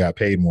one of them got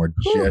paid more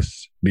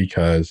just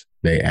because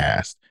they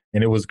asked.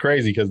 And it was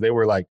crazy because they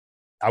were like,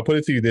 I'll put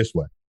it to you this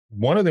way.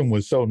 One of them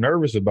was so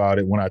nervous about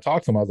it. When I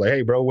talked to him, I was like,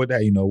 hey, bro, what'd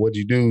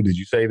you do? Did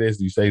you say this?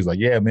 Did you say? He's like,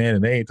 yeah, man.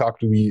 And they ain't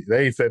talked to me.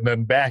 They ain't said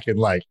nothing back. And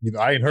like, you know,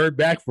 I ain't heard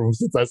back from him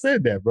since I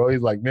said that, bro.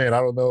 He's like, man, I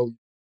don't know.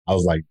 I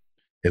was like,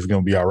 it's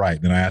going to be all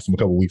right. Then I asked him a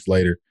couple of weeks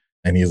later,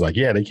 and he's like,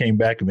 yeah, they came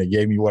back and they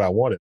gave me what I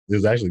wanted. It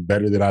was actually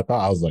better than I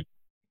thought. I was like,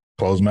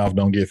 closed mouth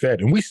don't get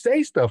fed. And we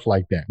say stuff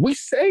like that. We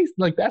say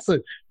like, that's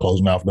a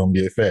closed mouth don't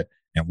get fed.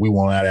 And we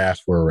won't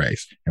ask for a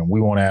raise, and we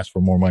won't ask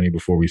for more money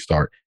before we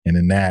start. And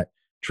then that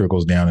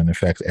trickles down and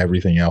affects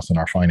everything else in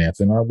our finance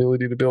and our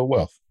ability to build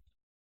wealth.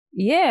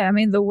 Yeah. I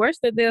mean, the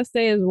worst that they'll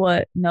say is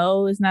what?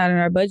 No, it's not in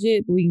our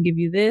budget, but we can give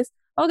you this.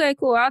 Okay,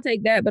 cool. I'll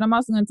take that. But I'm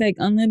also going to take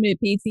unlimited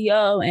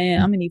PTO, and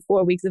I'm going to need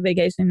 4 weeks of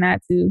vacation,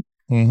 not 2.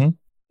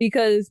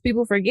 Because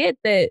people forget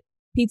that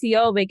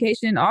PTO,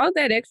 vacation, all of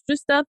that extra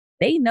stuff,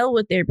 they know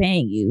what they're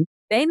paying you.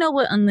 They know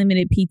what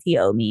unlimited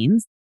PTO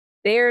means.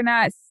 They're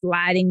not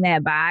sliding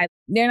that by.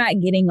 They're not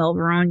getting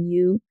over on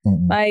you.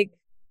 Like,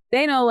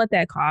 they know what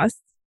that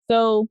costs.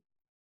 So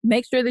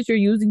make sure that you're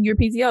using your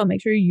PTO.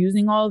 Make sure you're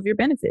using all of your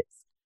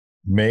benefits.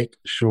 Make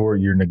sure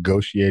you're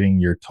negotiating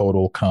your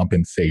total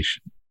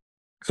compensation.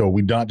 So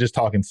we're not just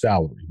talking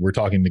salary. We're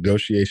talking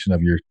negotiation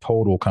of your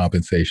total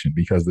compensation,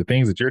 because the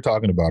things that you're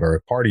talking about are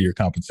a part of your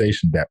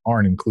compensation that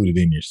aren't included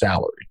in your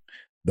salary.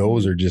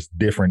 Those are just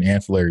different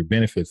ancillary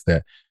benefits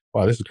that,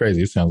 wow, this is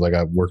crazy. It sounds like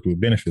I've worked with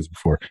benefits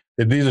before.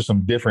 These are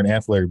some different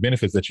ancillary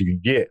benefits that you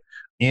can get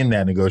in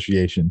that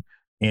negotiation.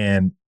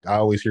 And I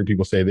always hear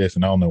people say this,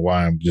 and I don't know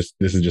why, this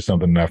is just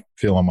something that I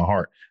feel on my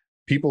heart.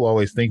 People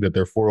always think that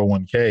their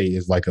 401k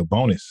is like a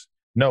bonus.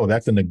 No,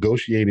 that's a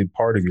negotiated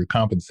part of your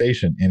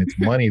compensation, and it's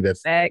money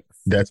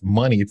that's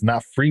money. It's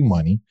not free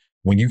money.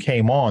 When you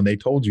came on, they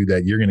told you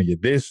that you're going to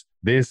get this,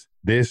 this,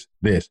 this,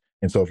 this.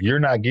 And so if you're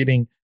not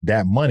getting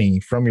that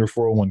money from your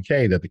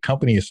 401k that the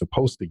company is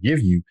supposed to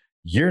give you,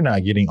 you're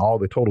not getting all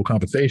the total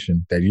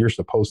compensation that you're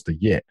supposed to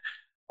get.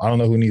 I don't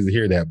know who needs to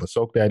hear that, but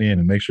soak that in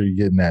and make sure you're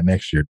getting that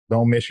next year.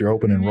 Don't miss your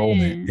open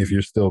enrollment if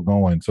you're still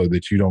going, so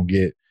that you don't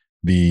get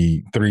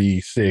the 3,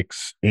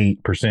 6,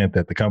 8%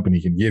 that the company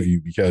can give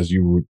you because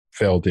you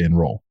failed to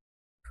enroll.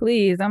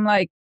 Please. I'm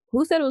like,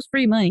 who said it was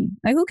free money?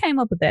 Like, who came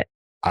up with that?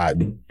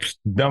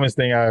 Dumbest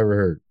thing I ever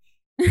heard.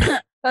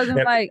 Because I'm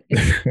like,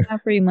 it's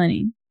not free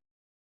money.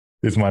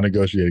 It's my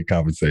negotiated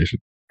compensation.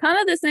 Kind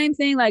of the same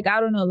thing. Like, I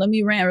don't know. Let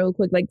me rant real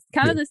quick. Like,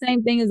 kind of the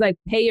same thing as like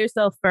pay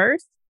yourself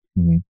first.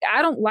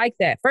 I don't like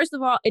that. First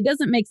of all, it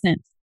doesn't make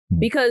sense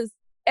because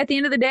at the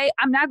end of the day,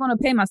 I'm not going to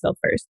pay myself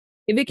first.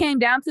 If it came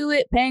down to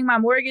it, paying my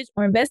mortgage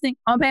or investing,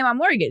 I'm paying my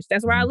mortgage.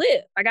 That's where I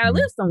live. I got to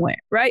live somewhere,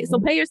 right? So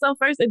pay yourself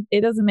first.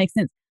 It doesn't make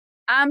sense.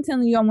 I'm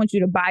telling you, I want you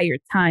to buy your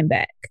time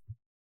back.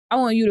 I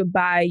want you to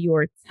buy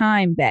your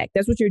time back.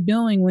 That's what you're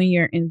doing when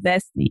you're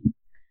investing.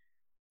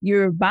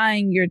 You're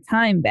buying your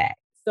time back.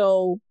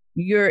 So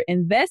you're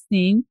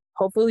investing,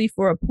 hopefully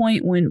for a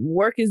point when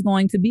work is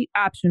going to be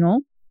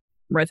optional,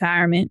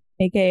 retirement,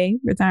 aka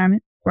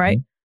retirement, right?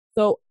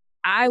 So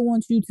I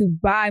want you to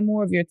buy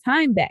more of your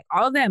time back.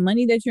 All of that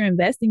money that you're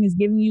investing is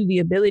giving you the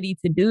ability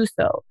to do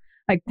so.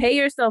 Like, pay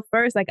yourself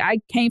first. Like, I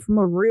came from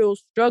a real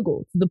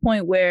struggle to the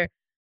point where,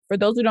 for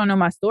those who don't know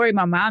my story,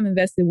 my mom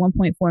invested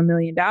 $1.4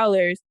 million.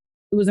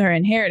 It was her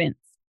inheritance.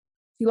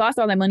 She lost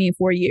all that money in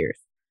 4 years.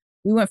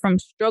 We went from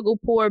struggle,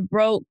 poor,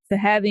 broke to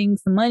having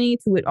some money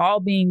to it all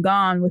being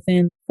gone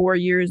within 4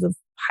 years of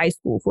high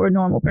school for a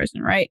normal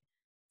person, right?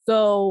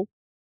 So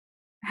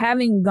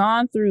having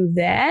gone through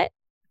that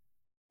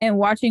and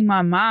watching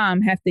my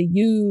mom have to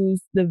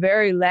use the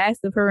very last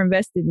of her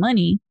invested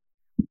money,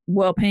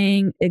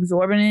 paying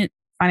exorbitant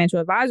financial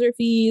advisor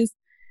fees,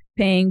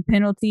 paying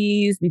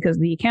penalties because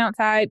of the account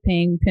type,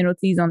 paying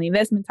penalties on the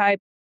investment type,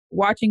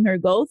 watching her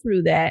go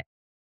through that,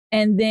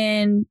 and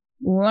then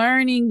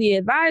learning the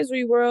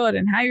advisory world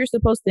and how you're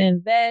supposed to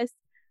invest.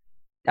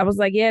 I was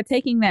like, yeah,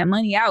 taking that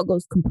money out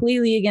goes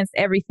completely against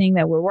everything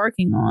that we're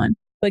working on.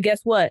 But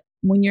guess what?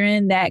 When you're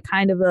in that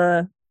kind of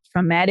a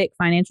traumatic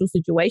financial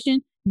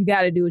situation, you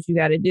got to do what you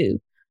got to do.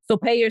 So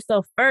pay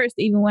yourself first.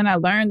 Even when I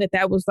learned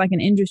that was like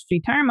an industry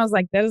term, I was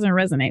like, that doesn't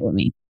resonate with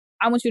me.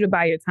 I want you to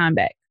buy your time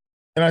back.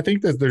 And I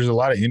think that there's a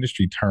lot of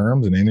industry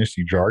terms and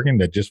industry jargon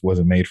that just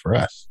wasn't made for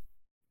us.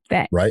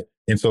 Fact. Right.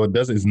 And so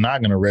it's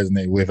not going to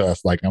resonate with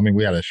us. Like, I mean,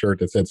 we had a shirt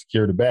that said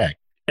secure the bag.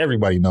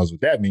 Everybody knows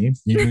what that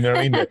means. You know what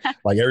I mean?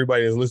 Like,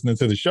 everybody that's listening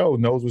to the show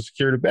knows what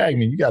secure the bag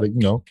means. You got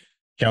to,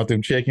 count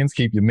them chickens,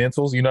 keep your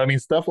mentals, you know what I mean?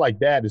 Stuff like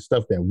that is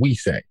stuff that we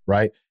say.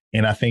 Right.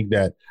 And I think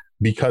that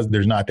because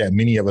there's not that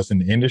many of us in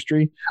the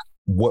industry,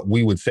 what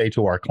we would say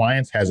to our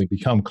clients hasn't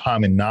become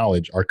common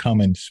knowledge or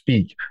common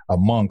speak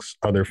amongst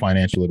other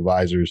financial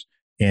advisors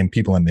and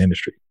people in the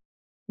industry.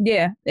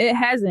 Yeah, it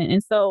hasn't.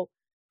 And so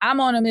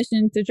I'm on a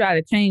mission to try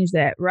to change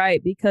that,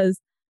 right? Because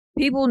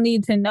people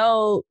need to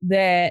know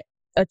that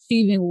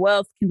achieving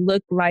wealth can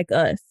look like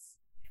us.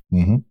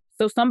 Mm-hmm.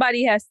 So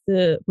somebody has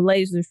to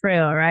blaze the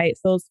trail, right?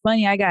 So it's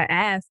funny, I got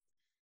asked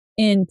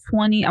in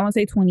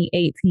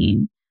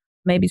 2018,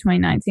 maybe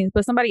 2019,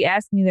 but somebody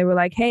asked me, they were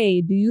like,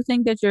 hey, do you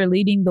think that you're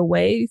leading the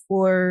way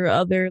for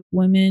other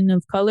women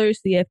of color,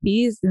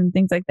 CFPs and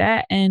things like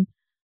that? And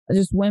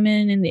just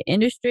women in the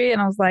industry.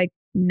 And I was like,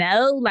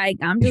 no, like,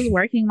 I'm just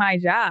working my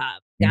job.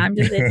 I'm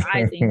just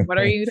advising. What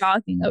are you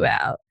talking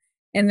about?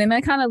 And then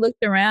I kind of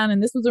looked around,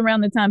 and this was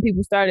around the time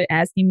people started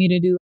asking me to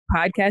do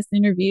podcast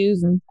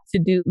interviews and to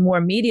do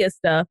more media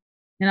stuff.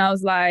 And I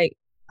was like,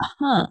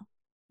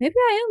 maybe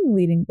I am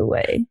leading the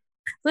way.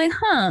 Like,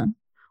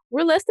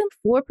 we're less than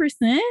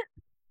 4%?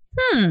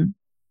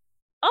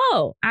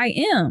 Oh, I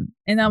am.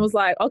 And I was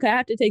like, okay, I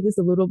have to take this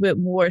a little bit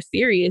more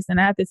serious,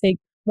 and I have to take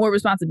more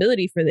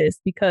responsibility for this,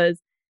 because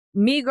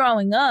me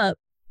growing up,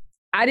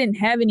 I didn't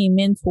have any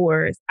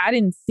mentors. I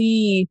didn't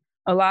see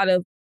a lot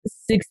of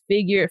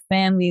 6-figure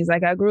families.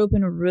 Like, I grew up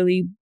in a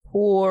really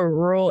poor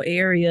rural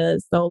area.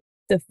 So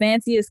the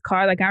fanciest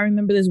car, like, I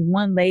remember this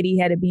one lady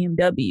had a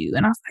BMW,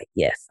 and I was like,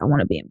 yes, I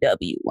want a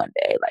BMW one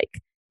day. Like,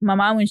 my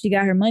mom, when she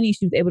got her money,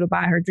 she was able to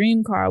buy her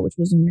dream car, which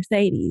was a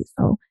Mercedes.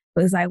 So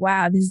it was like,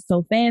 wow, this is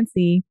so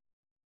fancy.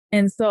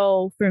 And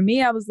so for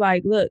me, I was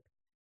like, look,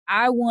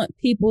 I want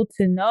people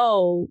to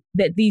know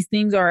that these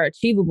things are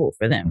achievable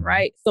for them,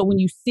 right? So when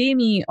you see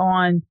me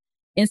on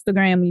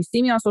Instagram, when you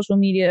see me on social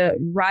media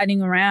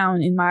riding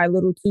around in my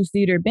little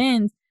 2-seater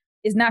Benz,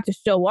 it's not to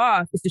show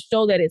off, it's to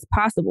show that it's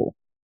possible,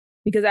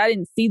 because I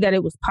didn't see that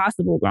it was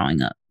possible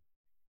growing up.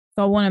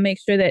 So I want to make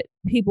sure that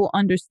people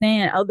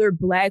understand, other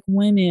Black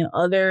women,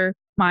 other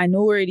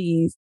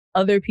minorities,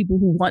 other people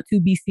who want to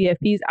be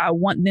CFPs, I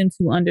want them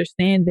to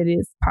understand that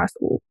it's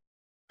possible.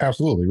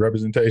 Absolutely.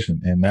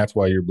 Representation. And that's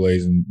why you're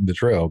blazing the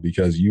trail,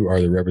 because you are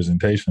the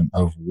representation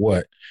of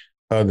what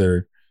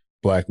other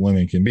Black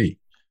women can be.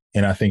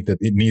 And I think that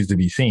it needs to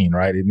be seen,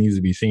 right? It needs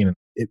to be seen.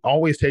 It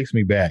always takes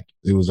me back.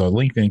 It was a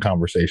LinkedIn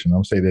conversation.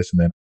 I'll say this and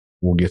then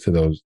we'll get to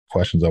those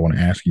questions I want to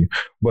ask you.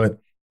 But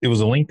it was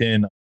a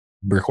LinkedIn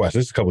request.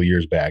 This is a couple of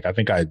years back. I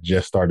think I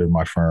just started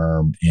my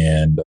firm,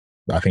 and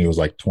I think it was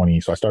like so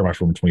I started my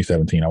firm in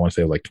 2017. I want to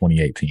say it was like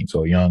 2018.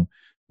 So a young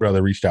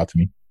brother reached out to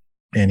me,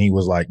 and he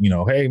was like,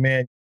 hey,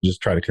 man,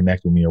 just try to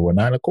connect with me or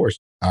whatnot. And of course,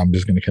 I'm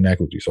just going to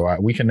connect with you. So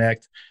we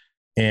connect,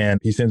 and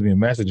he sends me a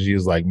message. He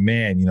was like,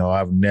 man,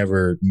 I've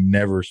never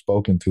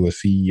spoken to a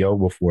CEO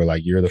before.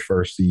 Like, you're the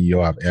first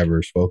CEO I've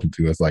ever spoken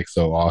to. It's like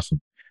so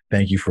awesome.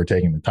 Thank you for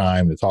taking the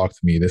time to talk to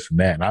me, this and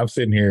that. And I'm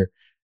sitting here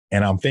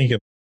and I'm thinking,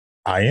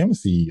 I am a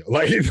CEO.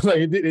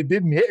 It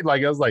didn't hit.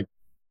 Like, I was like,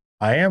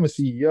 I am a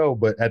CEO,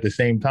 but at the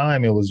same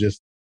time, it was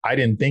just, I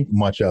didn't think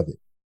much of it.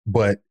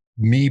 But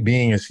me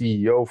being a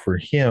CEO for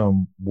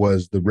him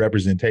was the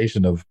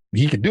representation of,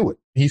 he could do it.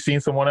 He's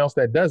seen someone else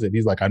that does it.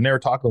 He's like, I've never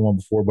talked to one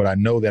before, but I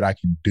know that I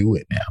can do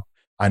it now.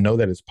 I know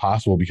that it's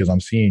possible because I'm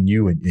seeing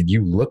you and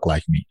you look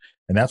like me.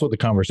 And that's what the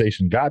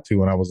conversation got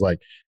to. And I was like,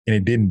 and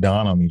it didn't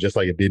dawn on me, just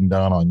like it didn't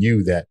dawn on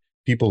you, that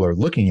people are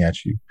looking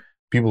at you.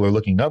 People are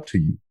looking up to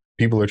you.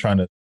 People are trying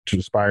to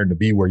aspire to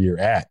be where you're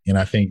at. And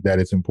I think that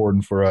it's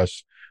important for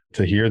us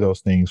to hear those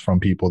things from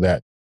people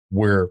that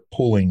we're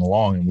pulling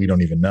along and we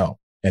don't even know.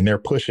 And they're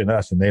pushing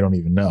us and they don't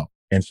even know.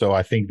 And so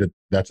I think that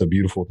that's a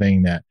beautiful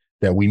thing that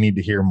we need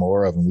to hear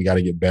more of. And we got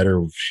to get better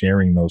with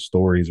sharing those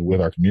stories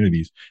with our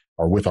communities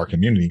or with our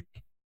community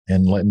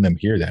and letting them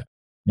hear that.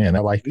 Man, I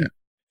like that.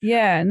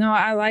 Yeah, no,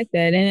 I like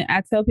that. And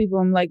I tell people,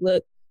 I'm like,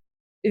 look,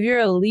 if you're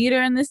a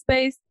leader in this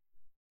space,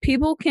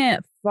 people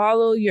can't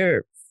follow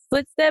your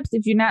footsteps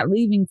if you're not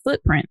leaving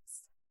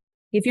footprints.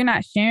 If you're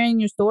not sharing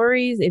your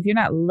stories, if you're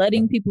not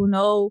letting people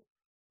know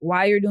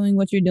why you're doing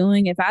what you're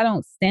doing, if I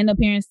don't stand up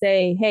here and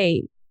say,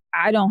 hey,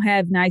 I don't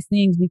have nice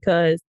things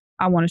because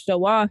I want to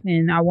show off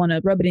and I want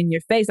to rub it in your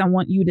face. I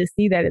want you to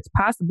see that it's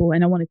possible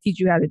and I want to teach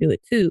you how to do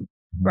it too.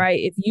 right?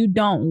 If you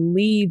don't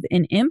leave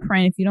an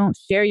imprint, if you don't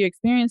share your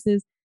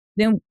experiences,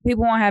 then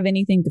people won't have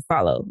anything to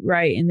follow,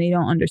 right? And they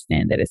don't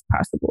understand that it's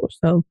possible.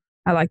 So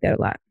I like that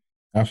a lot.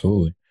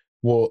 Absolutely.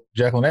 Well,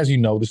 Jacqueline, as you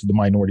know, this is the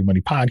Minority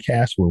Money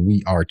Podcast where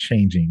we are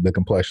changing the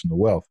complexion of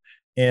wealth.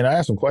 And I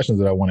have some questions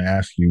that I want to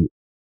ask you.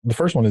 The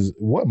first one is,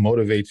 what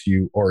motivates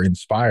you or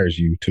inspires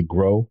you to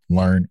grow,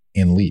 learn,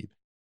 and lead?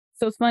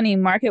 So it's funny,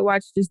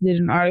 MarketWatch just did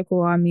an article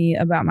on me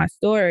about my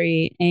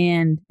story,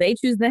 and they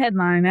choose the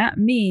headline, not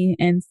me.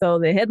 And so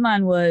the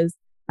headline was,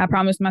 I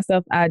promised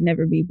myself I'd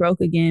never be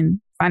broke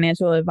again.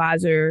 Financial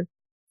advisor,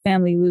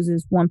 family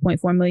loses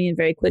 1.4 million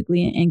very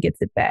quickly and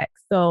gets it back.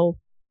 So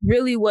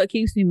really what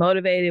keeps me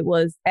motivated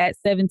was at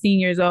 17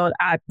 years old,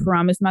 I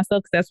promised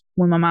myself, because that's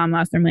when my mom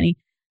lost her money.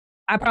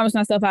 I promised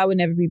myself I would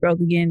never be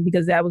broke again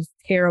because that was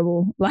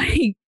terrible.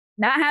 Like,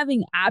 not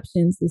having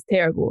options is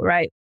terrible,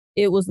 right?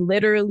 It was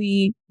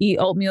literally eat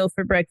oatmeal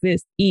for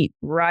breakfast, eat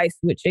rice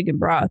with chicken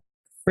broth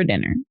for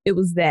dinner. It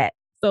was that.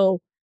 So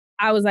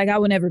I was like, I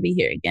will never be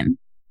here again.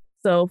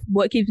 So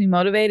what keeps me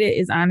motivated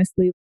is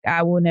honestly,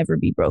 I will never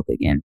be broke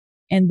again.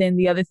 And then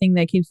the other thing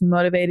that keeps me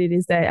motivated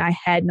is that I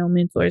had no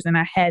mentors and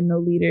I had no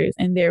leaders.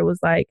 And there was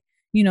like,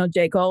 you know,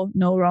 J. Cole,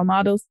 No Role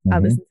Models. I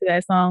listen to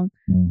that song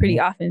pretty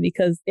often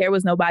because there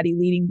was nobody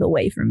leading the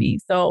way for me.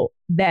 So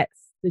that's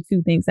the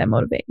two things that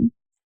motivate me.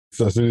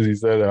 So as soon as he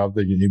said that, I'm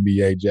thinking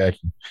NBA Jackie.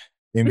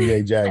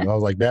 NBA Jackie. I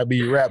was like, that'd be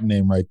your rap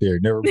name right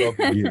there. Never broke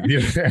again.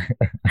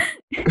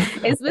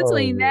 It's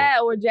between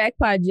that or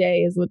Jackpot J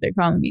is what they're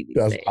calling me these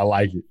days. I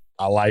like it.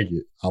 I like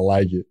it. I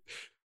like it.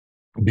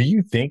 Do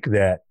you think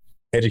that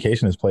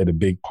education has played a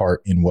big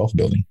part in wealth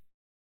building?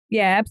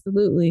 Yeah,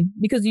 absolutely.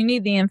 Because you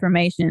need the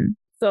information.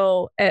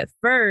 So at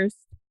first,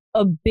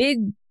 a big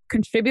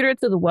contributor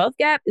to the wealth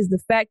gap is the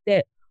fact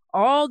that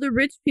all the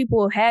rich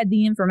people had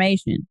the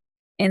information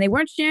and they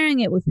weren't sharing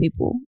it with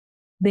people.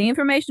 The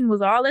information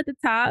was all at the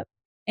top.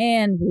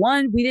 And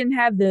one, we didn't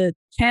have the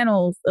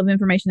channels of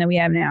information that we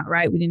have now,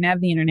 right? We didn't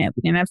have the internet.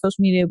 We didn't have social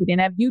media. We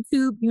didn't have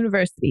YouTube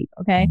University.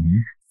 Okay.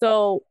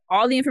 So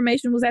all the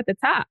information was at the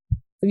top.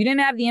 If you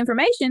didn't have the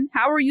information,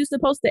 how are you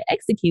supposed to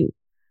execute?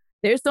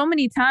 There's so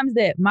many times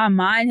that my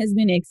mind has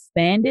been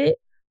expanded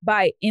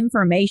by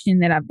information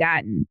that I've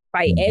gotten,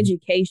 by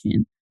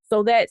education.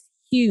 So that's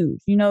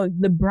huge. You know,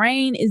 the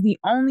brain is the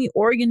only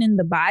organ in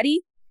the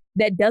body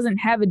that doesn't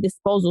have a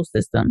disposal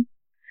system.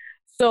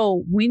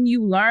 So when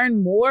you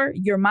learn more,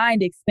 your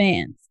mind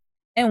expands.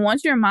 And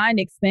once your mind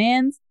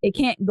expands, it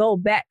can't go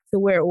back to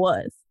where it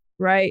was,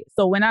 right?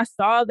 So when I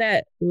saw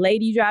that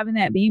lady driving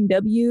that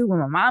BMW, when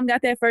my mom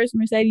got that first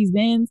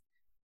Mercedes-Benz,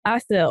 I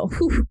said,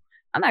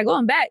 I'm not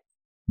going back.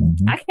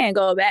 I can't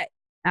go back.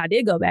 I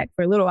did go back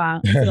for a little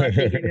while until I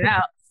figured it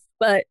out.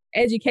 But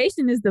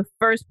education is the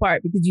first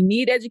part because you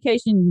need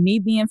education, you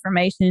need the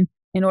information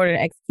in order to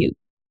execute.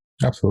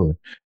 Absolutely.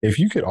 If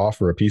you could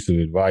offer a piece of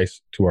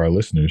advice to our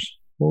listeners,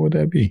 what would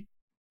that be?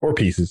 Or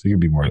pieces. It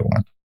could be more than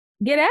one.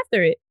 Get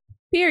after it.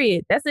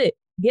 Period. That's it.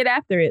 Get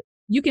after it.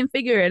 You can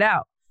figure it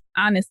out.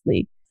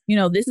 Honestly, you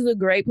know, this is a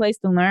great place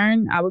to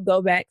learn. I would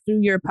go back through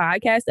your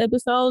podcast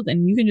episodes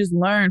and you can just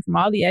learn from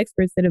all the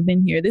experts that have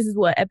been here. This is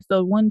what,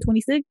 episode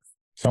 126?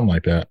 Something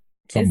like that.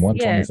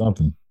 120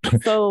 something.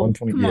 So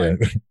 120, come on.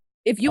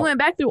 If you went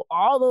back through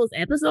all those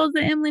episodes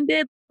that Emlyn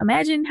did,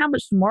 imagine how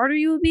much smarter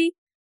you would be.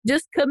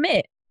 Just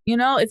commit. You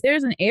know, if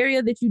there's an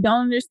area that you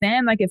don't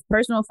understand, like if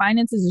personal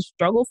finance is a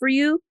struggle for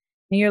you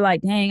and you're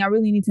like, dang, I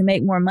really need to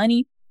make more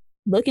money,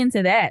 look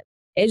into that.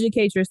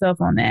 Educate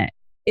yourself on that.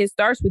 It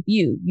starts with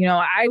you. You know,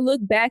 I look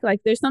back, like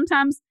there's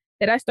sometimes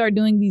that I start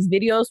doing these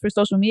videos for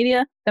social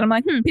media that I'm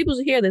like, people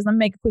should hear this. Let me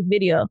make a quick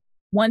video.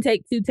 1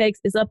 take, 2 takes,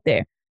 it's up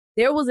there.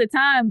 There was a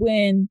time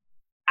when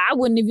I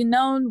wouldn't even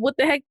known what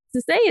the heck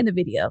to say in the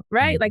video,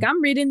 right? Like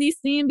I'm reading these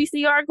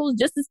CNBC articles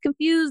just as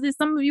confused as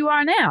some of you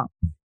are now.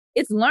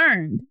 It's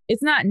learned.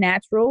 It's not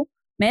natural.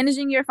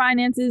 Managing your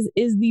finances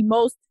is the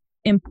most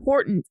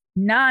important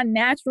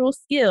non-natural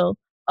skill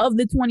of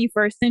the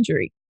 21st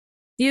century.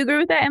 Do you agree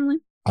with that, Emlyn?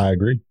 I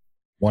agree.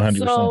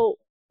 100%. So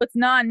it's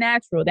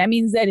non-natural. That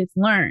means that it's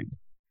learned.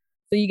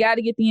 So you got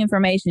to get the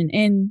information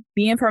and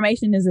the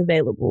information is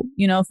available.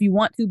 You know, if you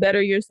want to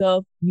better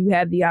yourself, you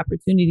have the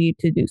opportunity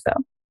to do so.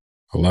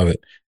 I love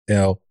it.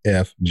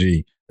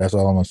 LFG. That's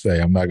all I'm going to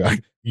say. I'm not going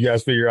to, you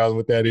guys figure out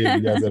what that is.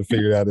 You guys got to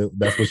figure it out.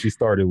 That's what she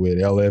started with.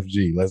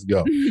 LFG. Let's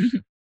go.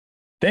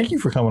 Thank you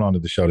for coming on to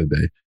the show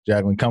today.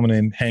 Jacqueline, coming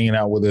in, hanging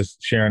out with us,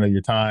 sharing of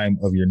your time,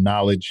 of your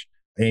knowledge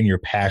and your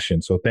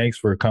passion. So thanks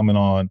for coming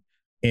on.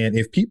 And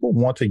if people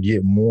want to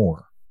get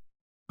more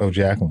of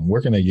Jacqueline,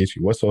 where can they get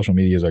you? What social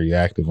medias are you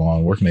active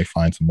on? Where can they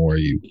find some more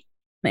of you?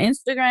 My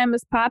Instagram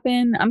is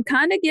popping. I'm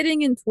kind of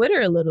getting in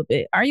Twitter a little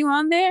bit. Are you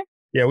on there?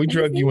 Yeah, we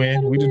drug you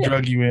in. We just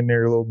drug you in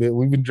there a little bit.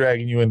 We've been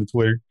dragging you into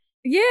Twitter.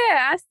 Yeah,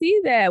 I see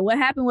that. What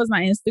happened was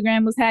my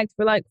Instagram was hacked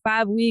for like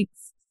 5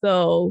 weeks.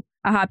 So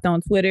I hopped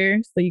on Twitter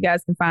so you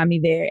guys can find me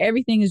there.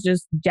 Everything is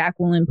just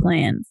Jacqueline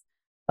Plans.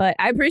 But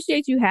I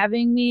appreciate you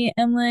having me,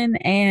 Emlyn.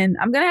 And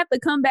I'm going to have to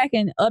come back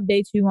and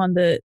update you on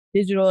the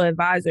digital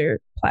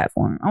advisor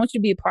platform. I want you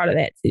to be a part of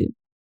that too.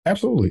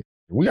 Absolutely.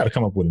 We got to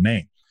come up with a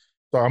name.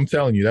 So I'm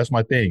telling you, that's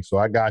my thing. So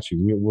I got you.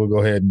 We'll go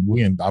ahead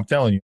and I'm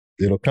telling you,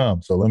 it'll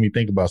come. So let me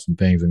think about some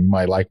things and you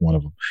might like one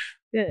of them.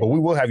 Good. But we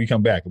will have you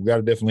come back. We got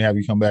to definitely have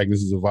you come back.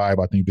 This is a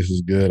vibe. I think this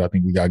is good. I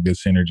think we got good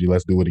synergy.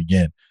 Let's do it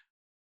again.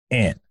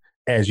 And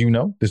as you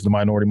know, this is the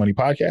Minority Money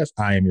Podcast.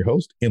 I am your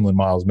host, Inland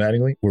Miles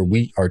Mattingly, where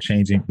we are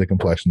changing the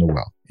complexion of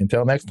wealth.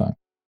 Until next time.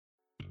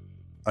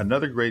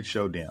 Another great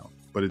show down,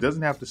 but it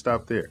doesn't have to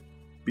stop there.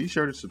 Be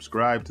sure to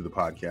subscribe to the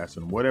podcast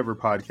on whatever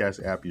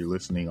podcast app you're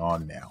listening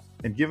on now.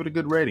 And give it a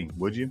good rating,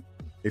 would you?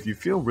 If you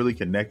feel really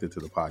connected to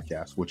the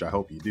podcast, which I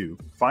hope you do,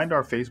 find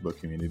our Facebook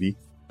community,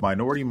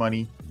 Minority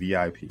Money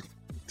VIP,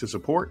 to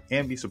support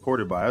and be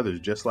supported by others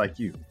just like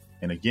you.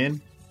 And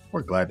again,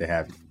 we're glad to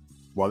have you.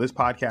 While this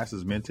podcast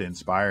is meant to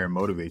inspire and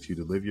motivate you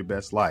to live your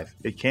best life,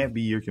 it can't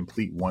be your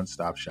complete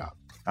one-stop shop.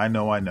 I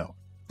know,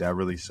 that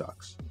really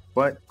sucks.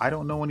 But I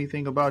don't know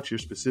anything about your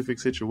specific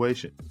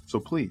situation. So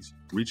please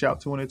reach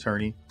out to an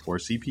attorney or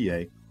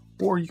CPA,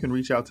 or you can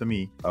reach out to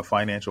me, a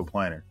financial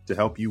planner, to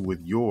help you with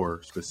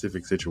your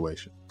specific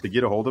situation. To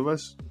get a hold of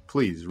us,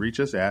 please reach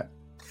us at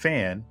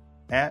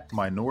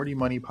fan@Minority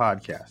Money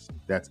Podcast.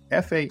 That's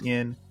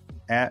FAN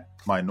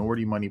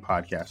 @Minority Money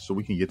Podcast, so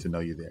we can get to know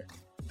you there.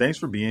 Thanks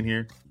for being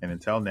here, and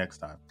until next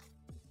time.